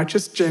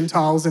non-righteous,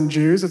 Gentiles and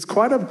Jews. It's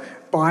quite a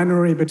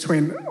binary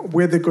between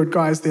we're the good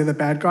guys, they're the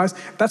bad guys.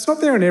 That's not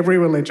there in every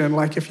religion.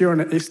 Like if you're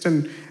in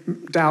Eastern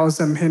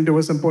Taoism,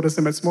 Hinduism,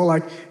 Buddhism, it's more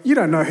like you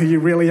don't know who you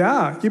really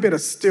are. You better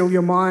still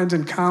your mind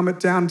and calm it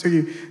down until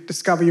you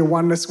discover your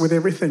oneness with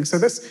everything. So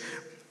this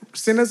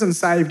sinners and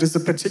saved is a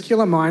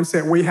particular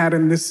mindset we had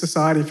in this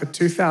society for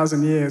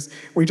 2,000 years.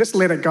 We just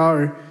let it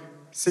go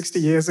 60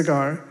 years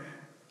ago.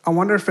 I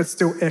wonder if it's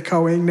still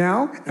echoing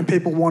now and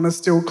people want to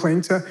still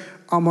cling to,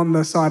 I'm on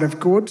the side of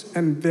good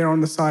and they're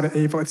on the side of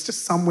evil. It's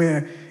just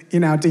somewhere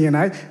in our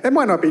DNA. It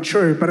might not be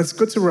true, but it's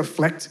good to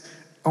reflect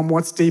on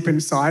what's deep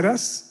inside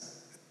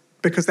us,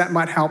 because that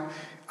might help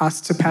us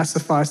to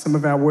pacify some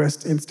of our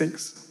worst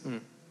instincts.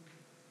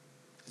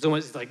 It's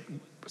almost like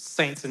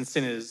saints and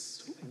sinners,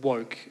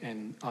 woke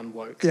and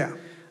unwoke. Yeah.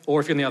 Or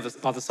if you're on the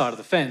other side of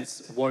the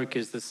fence, woke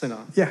is the sinner.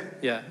 Yeah.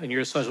 Yeah, and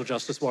you're a social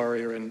justice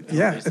warrior and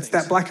yeah, all these it's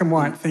things. that black and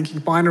white thinking,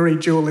 binary,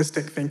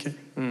 dualistic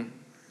thinking.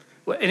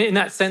 Well, in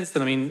that sense,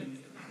 then, I mean,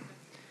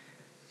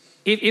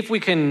 if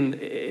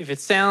it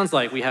sounds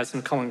like we have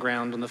some common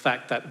ground on the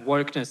fact that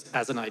wokeness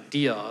as an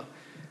idea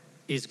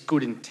is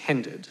good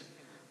intended,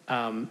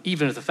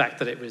 even if the fact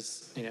that it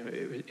was,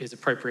 it is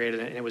appropriated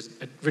and it was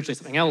originally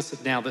something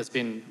else, now that's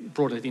been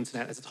brought into the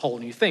internet as a whole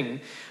new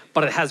thing,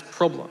 but it has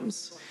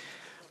problems.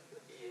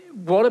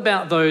 What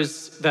about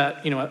those that,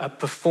 are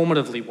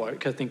performatively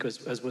woke, I think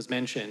as was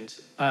mentioned,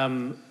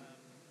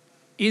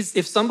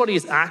 if somebody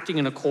is acting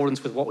in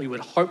accordance with what we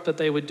would hope that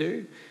they would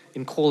do,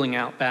 in calling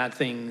out bad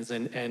things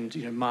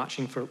and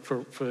marching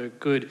for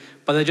good,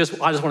 but I just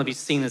want to be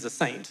seen as a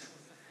saint,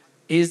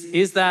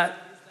 is that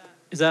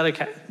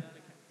okay?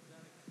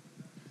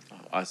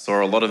 I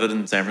saw a lot of it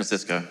in San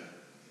Francisco.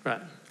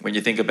 Right. When you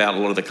think about a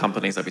lot of the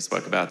companies that we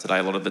spoke about today,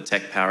 a lot of the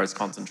tech power is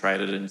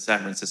concentrated in San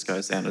Francisco,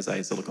 San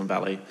Jose, Silicon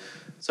Valley.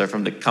 So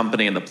from the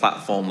company and the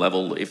platform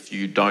level, if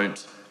you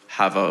don't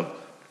have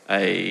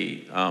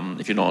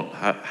if you're not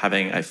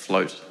having a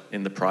float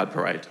in the Pride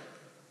Parade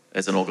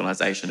as an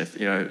organisation, if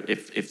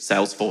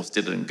Salesforce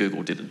did it and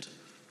Google didn't,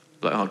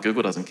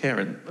 Google doesn't care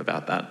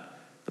about that.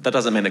 But that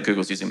doesn't mean that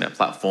Google's using their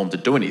platform to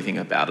do anything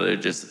about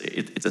it.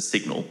 It's a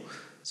signal.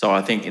 So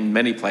I think in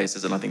many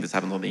places, and I think this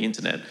happens on the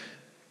internet,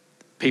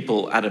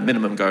 people at a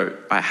minimum go,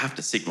 I have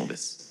to signal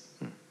this.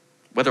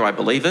 Whether I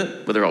believe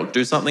it, whether I'll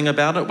do something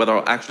about it, whether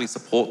I'll actually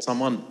support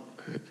someone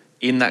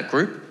in that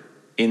group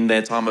in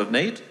their time of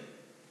need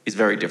is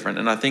very different.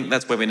 And I think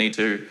that's where we need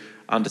to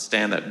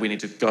understand that we need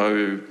to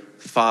go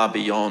far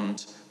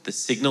beyond the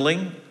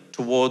signalling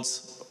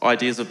towards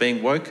ideas of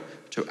being woke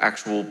to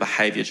actual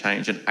behaviour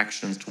change and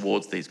actions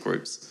towards these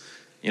groups.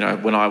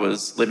 When I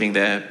was living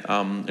there,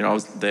 I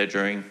was there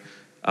during...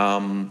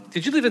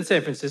 Did you live in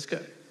San Francisco?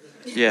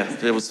 Yeah,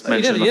 it was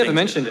mentioned. You never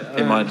mentioned it.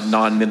 In my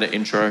 9-minute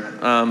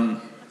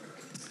intro.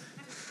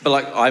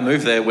 But I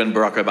moved there when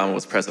Barack Obama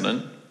was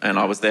president, and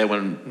I was there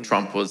when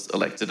Trump was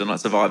elected, and I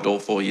survived all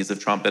 4 years of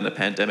Trump and the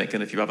pandemic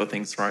and a few other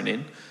things thrown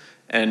in.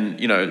 And,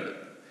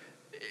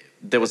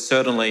 there was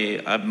certainly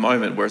a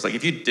moment where it's like,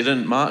 if you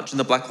didn't march in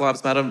the Black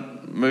Lives Matter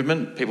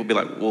movement, people would be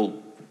like,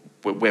 well,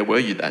 where were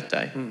you that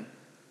day?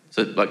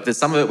 So there's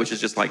some of it which is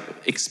just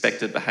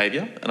expected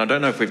behaviour, and I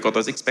don't know if we've got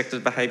those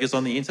expected behaviours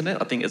on the internet.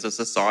 I think as a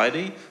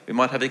society we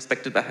might have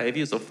expected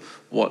behaviours of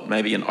what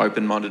maybe an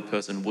open-minded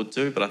person would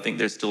do, but I think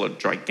there's still a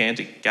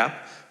gigantic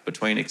gap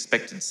between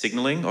expected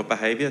signalling of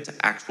behaviour to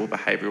actual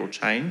behavioural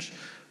change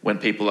when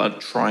people are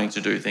trying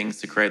to do things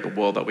to create the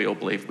world that we all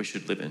believe we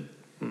should live in.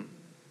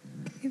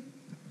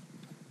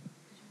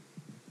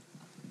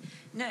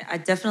 No, I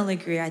definitely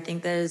agree. I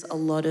think there's a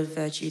lot of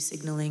virtue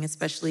signalling,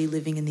 especially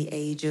living in the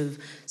age of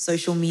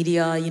social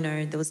media.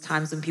 There was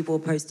times when people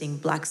were posting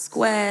black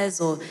squares,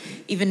 or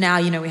even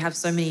now, we have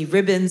so many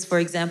ribbons, for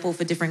example,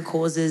 for different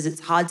causes. It's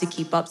hard to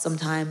keep up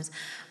sometimes.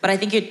 But I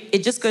think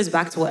it just goes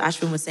back to what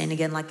Ashwin was saying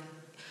again,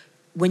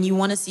 when you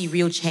want to see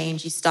real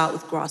change, you start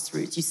with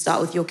grassroots. You start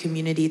with your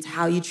community. It's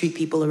how you treat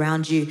people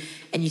around you.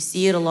 And you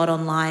see it a lot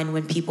online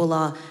when people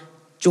are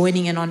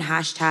joining in on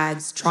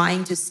hashtags,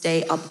 trying to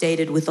stay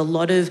updated with a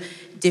lot of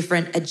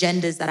different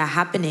agendas that are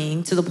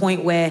happening, to the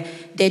point where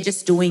they're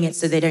just doing it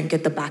so they don't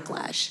get the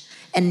backlash.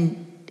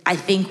 And I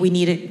think we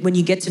need it. When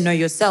you get to know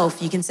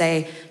yourself, you can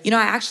say, I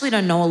actually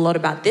don't know a lot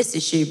about this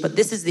issue, but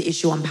this is the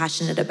issue I'm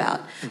passionate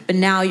about. But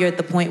now you're at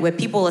the point where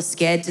people are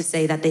scared to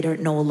say that they don't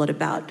know a lot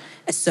about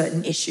a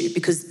certain issue,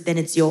 because then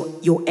it's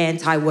your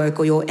anti-work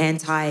or your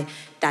anti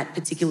that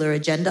particular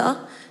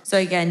agenda. So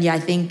again, I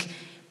think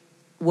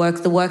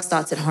the work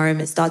starts at home.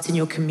 It starts in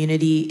your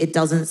community. It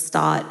doesn't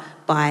start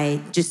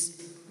by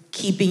just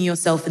keeping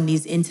yourself in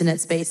these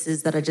internet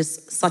spaces that are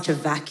just such a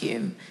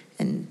vacuum.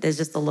 And there's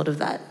just a lot of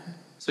that.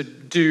 So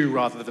do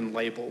rather than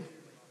label.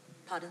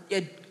 Pardon?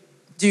 Yeah,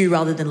 do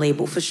rather than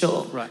label, for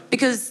sure. Right.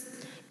 Because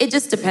it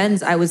just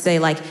depends, I would say,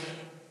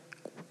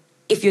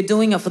 if you're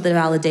doing it for the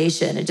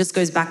validation, it just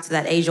goes back to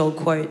that age-old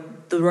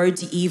quote, the road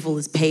to evil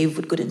is paved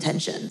with good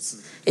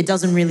intentions. It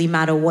doesn't really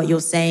matter what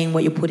you're saying,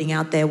 what you're putting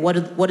out there.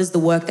 What is the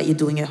work that you're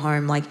doing at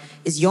home?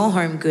 Is your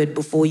home good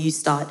before you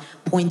start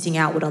pointing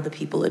out what other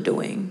people are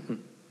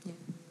doing? Yeah.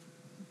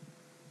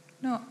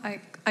 No,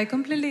 I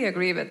completely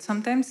agree, but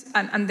sometimes,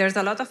 and there's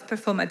a lot of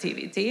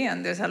performativity,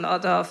 and there's a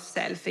lot of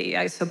selfie,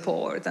 I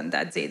support, and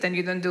that's it, and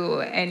you don't do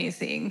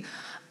anything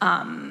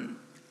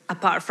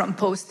apart from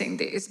posting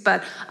this.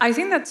 But I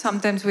think that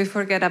sometimes we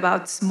forget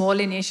about small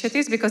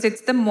initiatives because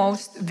it's the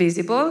most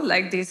visible,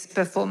 like this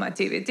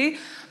performativity.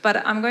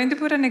 But I'm going to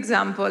put an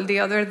example. The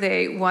other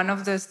day, one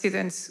of the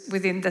students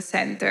within the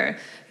center,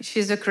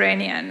 she's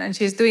Ukrainian, and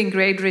she's doing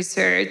great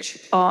research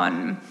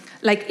on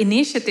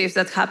initiatives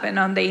that happen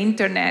on the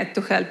internet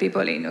to help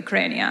people in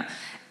Ukraine.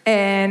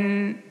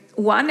 And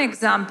one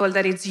example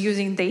that it's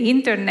using the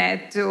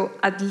internet to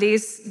at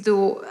least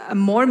do a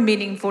more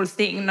meaningful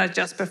thing, not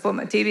just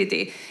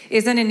performativity,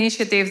 is an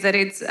initiative that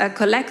it's a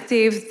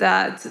collective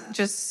that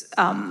just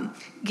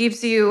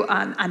gives you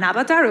an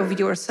avatar of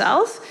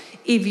yourself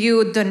if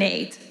you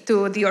donate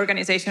to the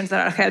organizations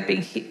that are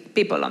helping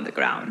people on the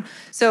ground.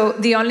 So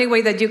the only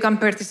way that you can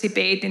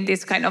participate in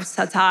this kind of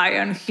satire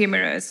and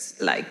humorous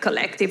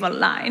collective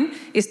online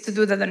is to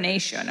do the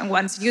donation. And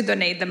once you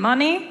donate the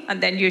money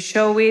and then you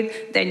show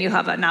it, then you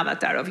have an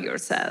avatar of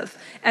yourself.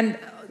 And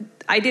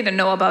I didn't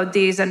know about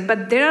this,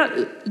 but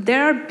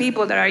there are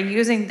people that are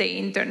using the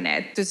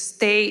internet to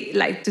stay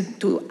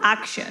to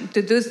action,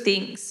 to do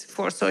things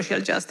for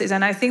social justice.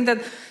 And I think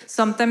that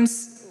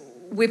sometimes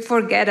we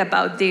forget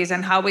about this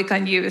and how we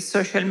can use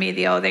social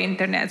media or the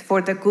internet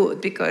for the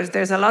good, because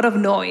there's a lot of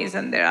noise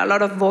and there are a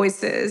lot of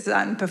voices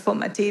and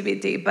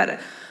performativity,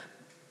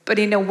 but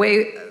in a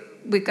way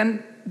we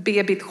can be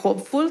a bit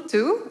hopeful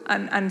too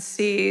and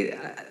see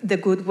the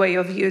good way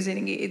of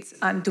using it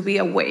and to be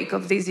awake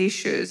of these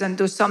issues and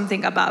do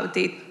something about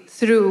it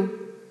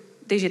through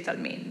digital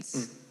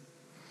means.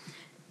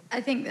 I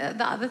think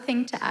the other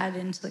thing to add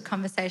into the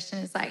conversation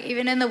is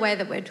even in the way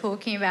that we're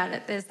talking about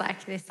it, there's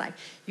this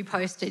you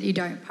post it, you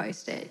don't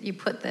post it, you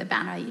put the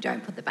banner, you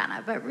don't put the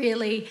banner. But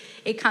really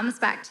it comes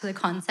back to the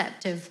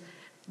concept of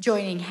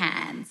joining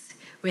hands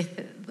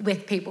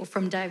with people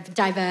from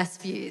diverse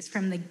views,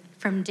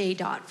 from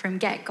D-Dot, from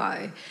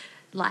get-go,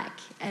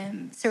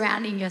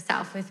 surrounding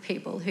yourself with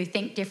people who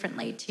think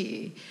differently to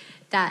you,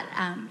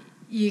 that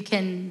you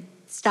can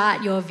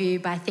start your view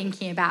by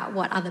thinking about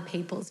what other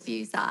people's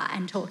views are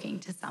and talking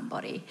to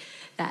somebody.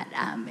 That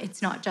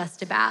it's not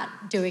just about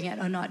doing it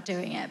or not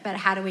doing it, but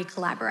how do we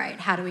collaborate?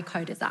 How do we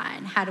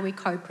co-design? How do we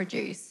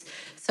co-produce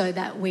so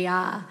that we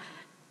are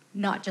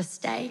not just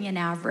staying in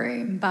our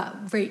room,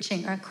 but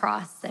reaching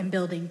across and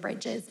building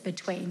bridges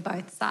between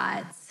both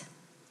sides?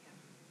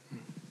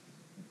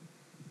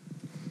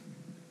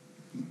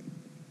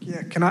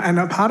 Yeah, and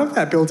a part of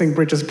that building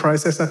bridges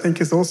process, I think,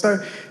 is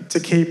also to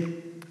keep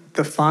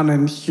the fun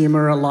and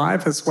humour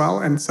alive as well.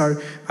 And so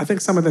I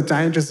think some of the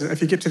dangers,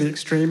 if you get to the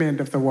extreme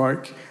end of the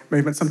woke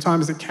movement,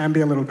 sometimes it can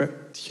be a little bit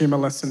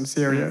humorless and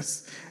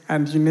serious.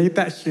 And you need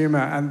that humour.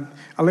 And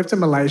I lived in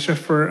Malaysia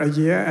for a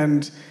year,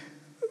 and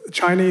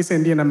Chinese,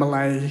 Indian and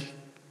Malay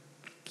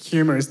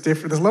humour is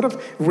different. There's a lot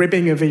of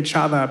ribbing of each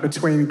other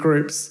between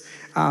groups.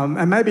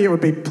 And maybe it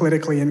would be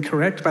politically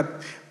incorrect,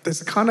 but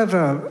there's a kind of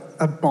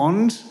a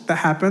bond that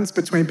happens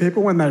between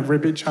people when they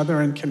rib each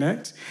other and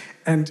connect.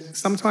 And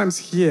sometimes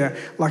here,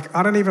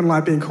 I don't even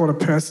like being called a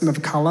person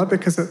of colour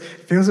because it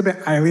feels a bit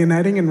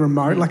alienating and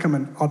remote, like I'm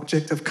an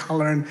object of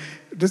colour. And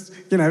just,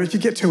 if you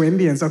get two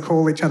Indians, they'll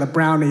call each other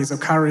brownies or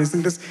curries.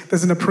 And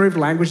there's an approved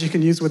language you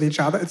can use with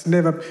each other. It's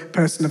never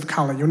person of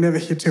colour. You'll never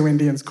hear two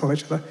Indians call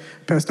each other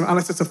person,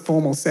 unless it's a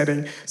formal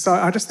setting. So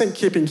I just think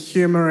keeping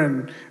humour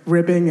and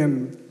ribbing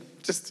and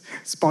just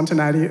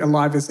spontaneity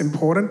alive is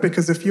important,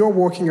 because if you're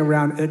walking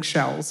around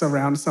eggshells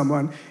around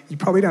someone, you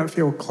probably don't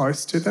feel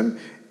close to them.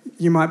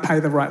 You might pay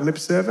the right lip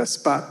service,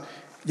 but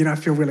you don't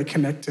feel really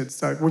connected.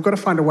 So we've got to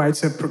find a way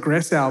to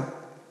progress our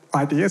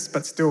ideas,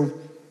 but still,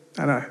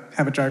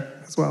 have a joke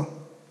as well.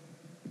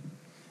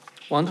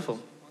 Wonderful.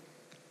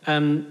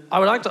 I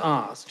would like to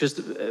ask,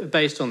 just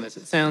based on this,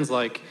 it sounds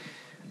like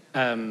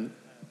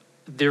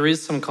there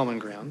is some common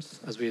ground,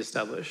 as we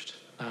established.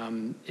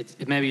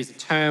 It maybe is a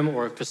term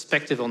or a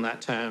perspective on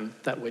that term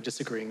that we're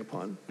disagreeing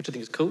upon, which I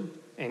think is cool,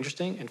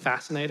 interesting, and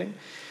fascinating.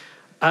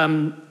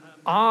 And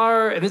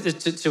this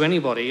is to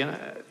anybody,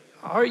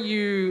 are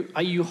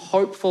you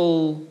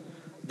hopeful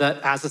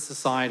that as a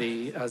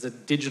society, as a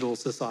digital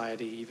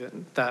society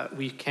even, that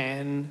we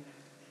can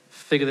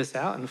figure this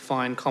out and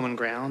find common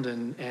ground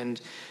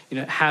and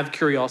have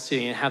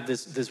curiosity and have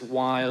this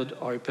wide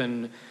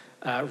open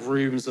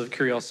rooms of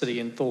curiosity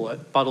and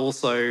thought, but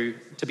also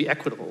to be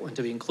equitable and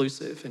to be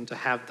inclusive and to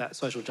have that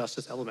social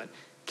justice element?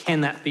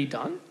 Can that be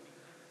done?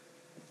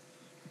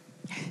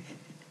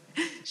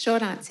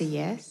 Short answer,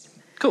 yes.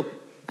 Cool.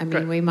 I mean,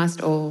 Great. we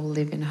must all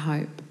live in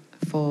hope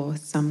for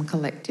some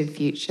collective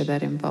future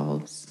that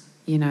involves,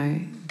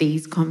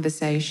 these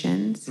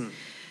conversations,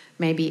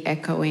 maybe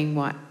echoing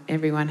what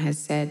everyone has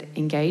said,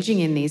 engaging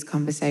in these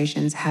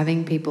conversations,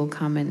 having people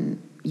come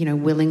and,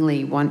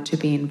 willingly want to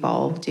be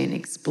involved in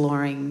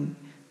exploring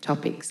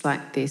topics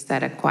like this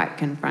that are quite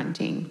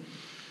confronting.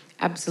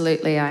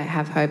 Absolutely, I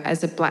have hope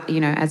as a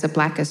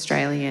Black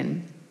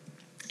Australian.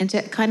 And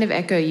to kind of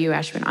echo you,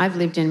 Ashwin, I've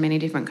lived in many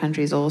different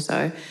countries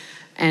also.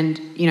 And,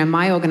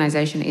 my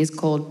organisation is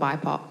called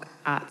BIPOC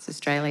Arts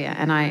Australia.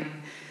 And I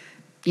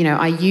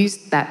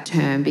used that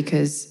term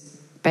because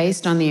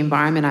based on the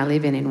environment I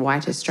live in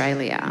white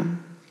Australia,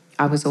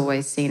 I was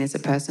always seen as a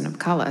person of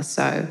colour.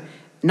 So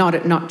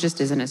not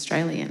just as an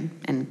Australian,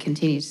 and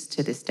continues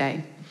to this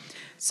day.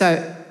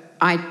 So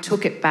I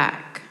took it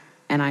back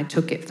and I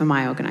took it for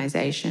my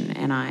organisation,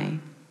 and I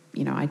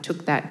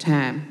took that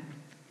term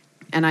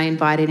and I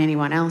invited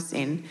anyone else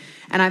in.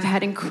 And I've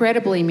had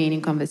incredibly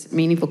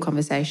meaningful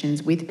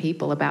conversations with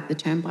people about the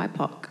term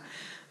BIPOC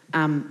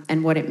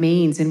and what it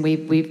means. And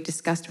we've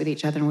discussed with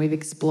each other, and we've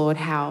explored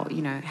how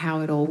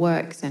it all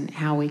works and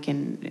how we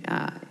can,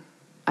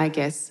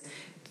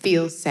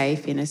 feel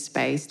safe in a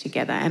space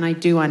together. And I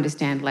do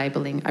understand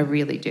labelling. I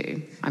really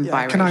do. I'm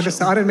biracial. Can I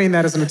just... I don't mean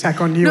that as an attack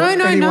on you or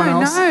anyone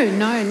else.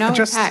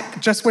 No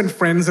attack. Just when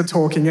friends are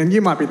talking, and you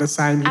might be the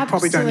same, you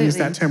probably don't use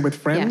that term with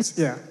friends.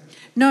 Yeah.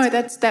 No,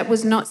 that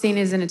was not seen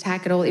as an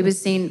attack at all. It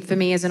was seen for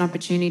me as an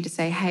opportunity to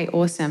say, hey,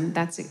 awesome,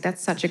 that's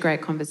such a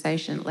great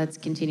conversation. Let's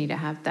continue to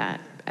have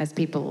that as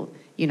people,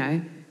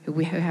 who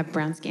have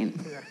brown skin.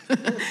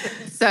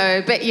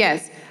 Yeah. But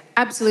yes,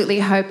 absolutely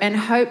hope, and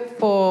hope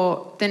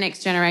for the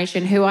next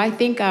generation, who I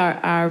think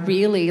are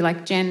really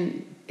like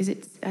Gen... I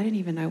don't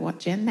even know what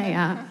gen they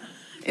are.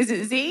 Is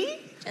it Z?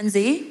 Gen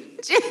Z?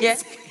 Gen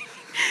Z.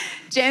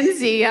 Gen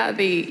Z are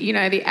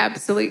the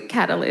absolute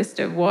catalyst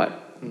of what...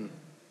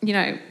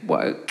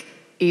 woke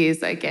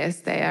is, I guess.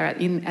 They are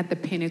at the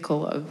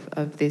pinnacle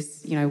of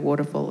this,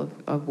 waterfall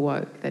of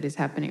woke that is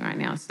happening right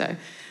now. So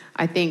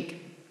I think,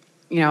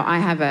 I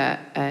have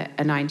a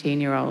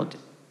 19-year-old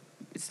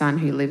son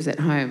who lives at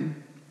home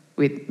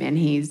and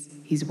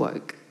he's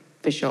woke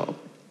for sure.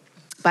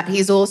 But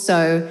he's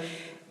also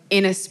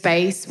in a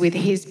space with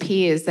his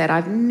peers that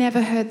I've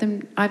never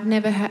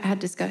heard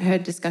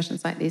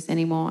discussions like this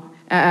anymore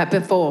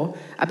before,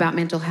 about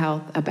mental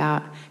health,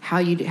 about how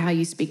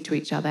you speak to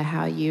each other,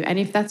 and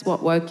if that's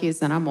what woke is,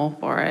 then I'm all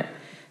for it.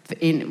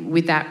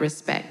 With that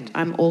respect,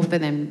 I'm all for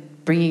them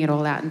bringing it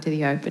all out into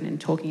the open and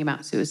talking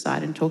about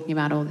suicide and talking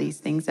about all these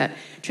things that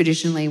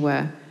traditionally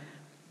were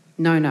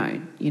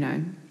no.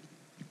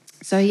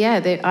 So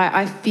yeah,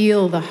 I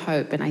feel the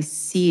hope, and I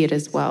see it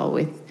as well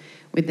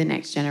with the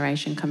next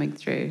generation coming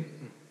through.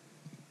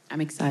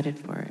 I'm excited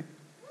for it.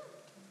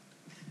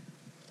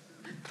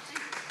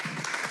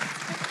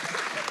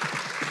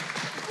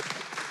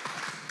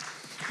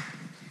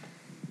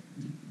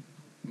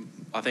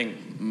 I think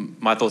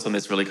my thoughts on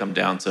this really come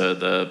down to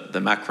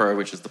the macro,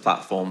 which is the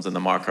platforms, and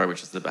the micro,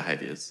 which is the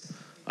behaviours.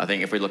 I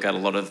think if we look at a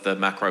lot of the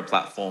macro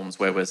platforms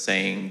where we're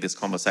seeing this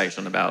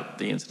conversation about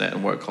the internet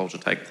and work culture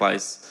take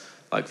place,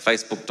 like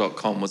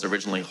Facebook.com was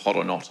originally Hot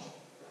or Not.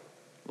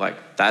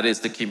 Like, that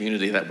is the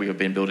community that we have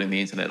been building the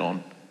internet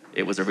on.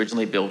 It was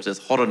originally built as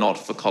Hot or Not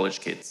for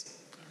college kids.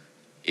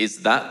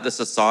 Is that the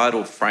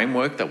societal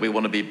framework that we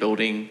want to be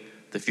building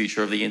the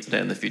future of the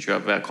internet and the future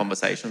of our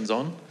conversations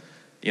on?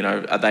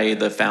 Are they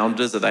the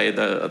founders? Are they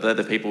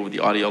the people with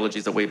the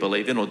ideologies that we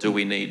believe in? Or do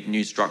we need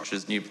new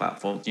structures, new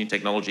platforms, new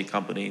technology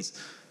companies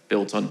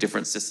built on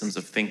different systems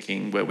of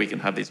thinking where we can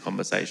have these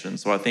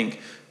conversations? So I think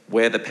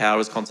where the power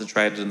is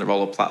concentrated and the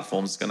role of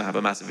platforms is going to have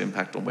a massive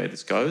impact on where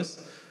this goes.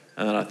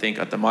 And then I think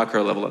at the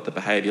micro level, at the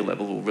behaviour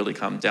level, will really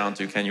come down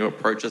to, can you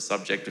approach a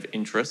subject of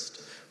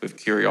interest with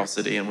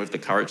curiosity and with the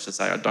courage to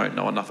say, I don't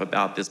know enough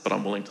about this, but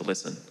I'm willing to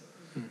listen.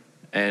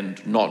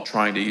 And not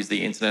trying to use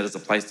the internet as a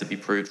place to be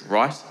proved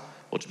right,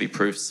 or to be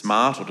proved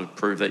smart, or to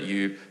prove that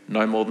you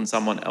know more than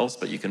someone else,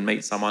 but you can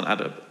meet someone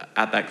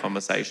at that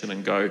conversation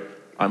and go,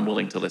 I'm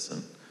willing to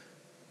listen.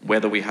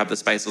 Whether we have the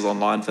spaces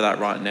online for that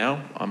right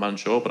now, I'm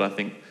unsure, but I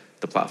think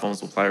the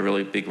platforms will play a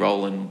really big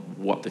role in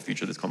what the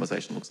future of this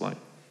conversation looks like.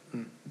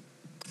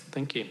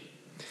 Thank you.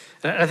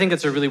 And I think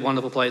it's a really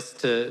wonderful place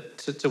to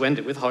end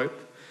it with hope.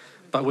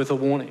 but with a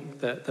warning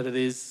that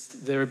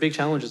there are big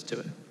challenges to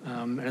it,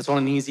 and it's not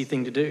an easy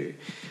thing to do.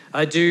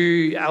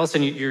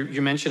 Alison,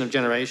 you mentioned of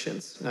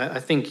generations. I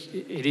think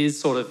it is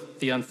sort of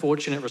the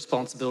unfortunate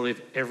responsibility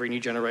of every new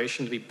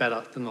generation to be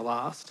better than the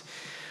last.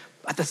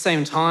 At the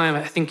same time,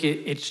 I think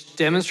it's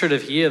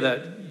demonstrative here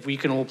that we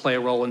can all play a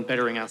role in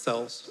bettering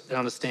ourselves and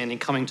understanding,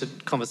 coming to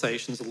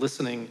conversations,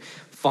 listening,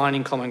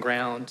 finding common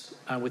ground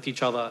with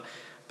each other.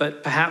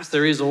 But perhaps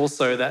there is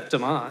also that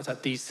demand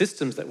that these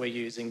systems that we're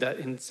using, that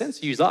in a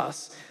sense use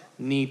us,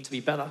 need to be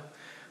better.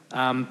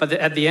 But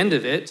at the end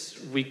of it,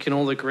 we can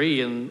all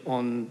agree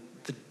on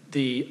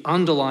the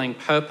underlying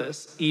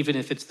purpose, even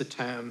if it's the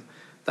term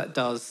that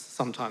does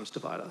sometimes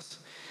divide us.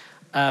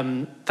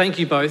 Thank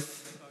you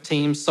both,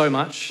 teams, so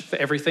much for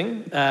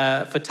everything,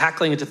 for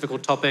tackling a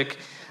difficult topic.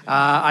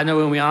 I know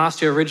when we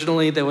asked you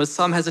originally, there was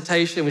some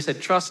hesitation. We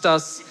said, trust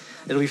us,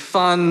 it'll be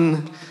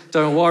fun,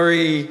 don't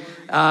worry.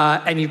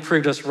 And you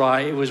proved us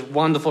right. It was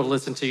wonderful to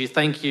listen to you.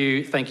 Thank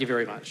you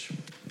very much.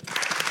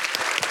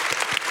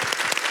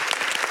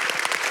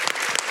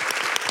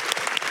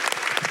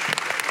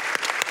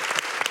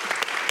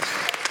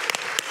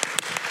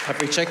 Have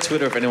we checked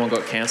Twitter if anyone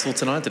got cancelled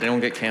tonight? Did anyone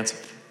get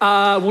cancelled?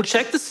 We'll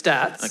check the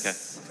stats. Okay.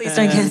 Please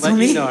don't cancel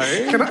me. You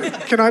know.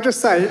 Can I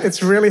just say,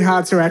 it's really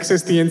hard to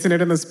access the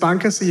internet in this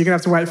bunker, so you're going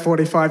to have to wait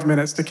 45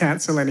 minutes to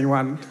cancel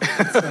anyone.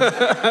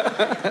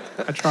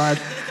 I tried.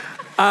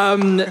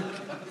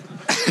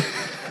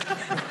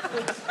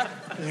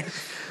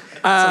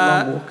 It's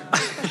a long walk.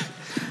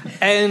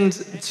 And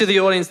to the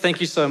audience,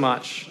 thank you so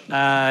much.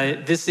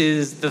 This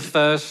is the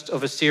first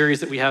of a series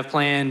that we have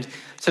planned.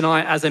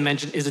 Tonight, as I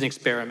mentioned, is an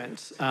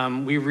experiment.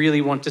 We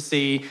really want to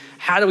see,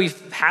 how do we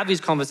have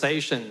these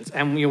conversations?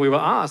 And we were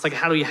asked,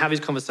 how do we have these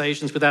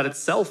conversations without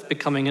itself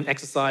becoming an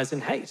exercise in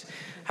hate?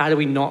 How do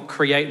we not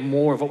create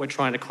more of what we're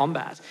trying to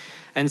combat?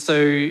 And so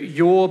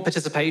your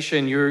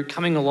participation, you're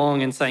coming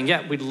along and saying,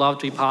 yeah, we'd love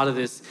to be part of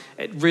this.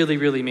 It really,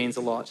 really means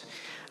a lot.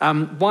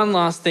 One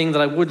last thing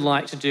that I would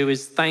like to do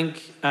is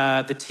thank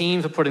the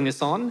team for putting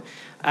this on.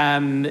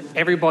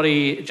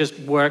 Everybody just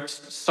worked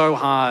so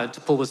hard to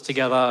pull this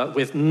together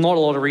with not a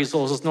lot of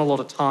resources, not a lot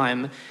of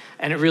time,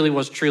 and it really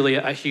was truly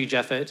a huge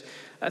effort.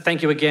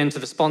 Thank you again to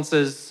the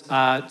sponsors,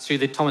 to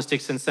the Thomas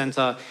Dixon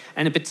Centre,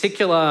 and in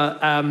particular,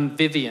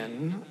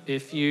 Vivian,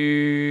 if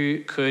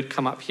you could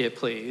come up here,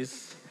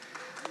 please.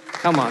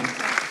 Come on.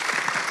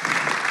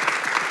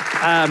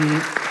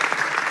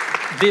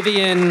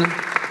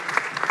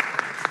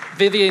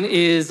 Vivian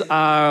is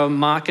our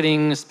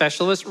marketing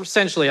specialist,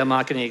 essentially our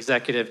marketing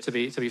executive, to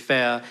be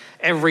fair.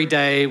 Every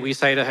day we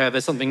say to her,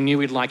 there's something new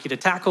we'd like you to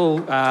tackle.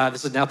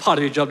 This is now part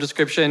of your job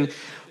description.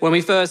 When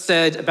we first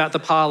said about the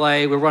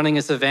Parley, we're running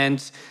this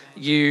event,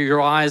 your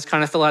eyes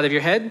kind of fell out of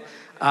your head,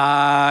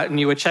 and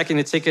you were checking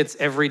the tickets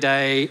every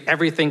day.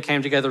 Everything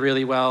came together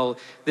really well.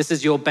 This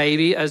is your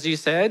baby, as you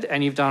said,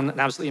 and you've done an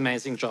absolutely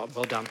amazing job.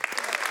 Well done.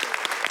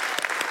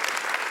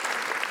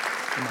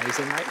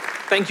 Amazing, mate.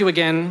 Thank you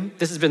again.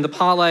 This has been the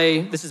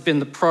Parley. This has been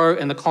the pro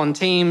and the con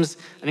teams.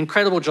 An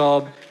incredible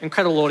job,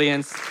 incredible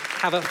audience.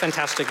 Have a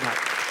fantastic night.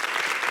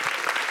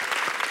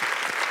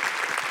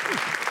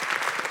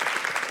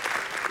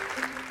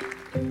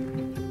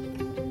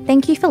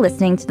 Thank you for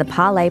listening to the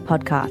Parley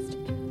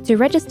podcast. To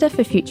register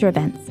for future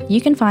events,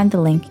 you can find the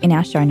link in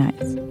our show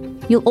notes.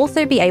 You'll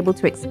also be able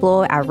to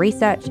explore our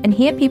research and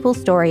hear people's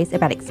stories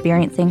about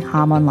experiencing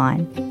harm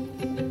online.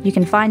 You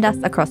can find us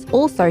across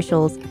all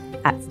socials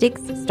at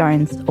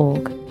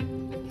sticksstones.org.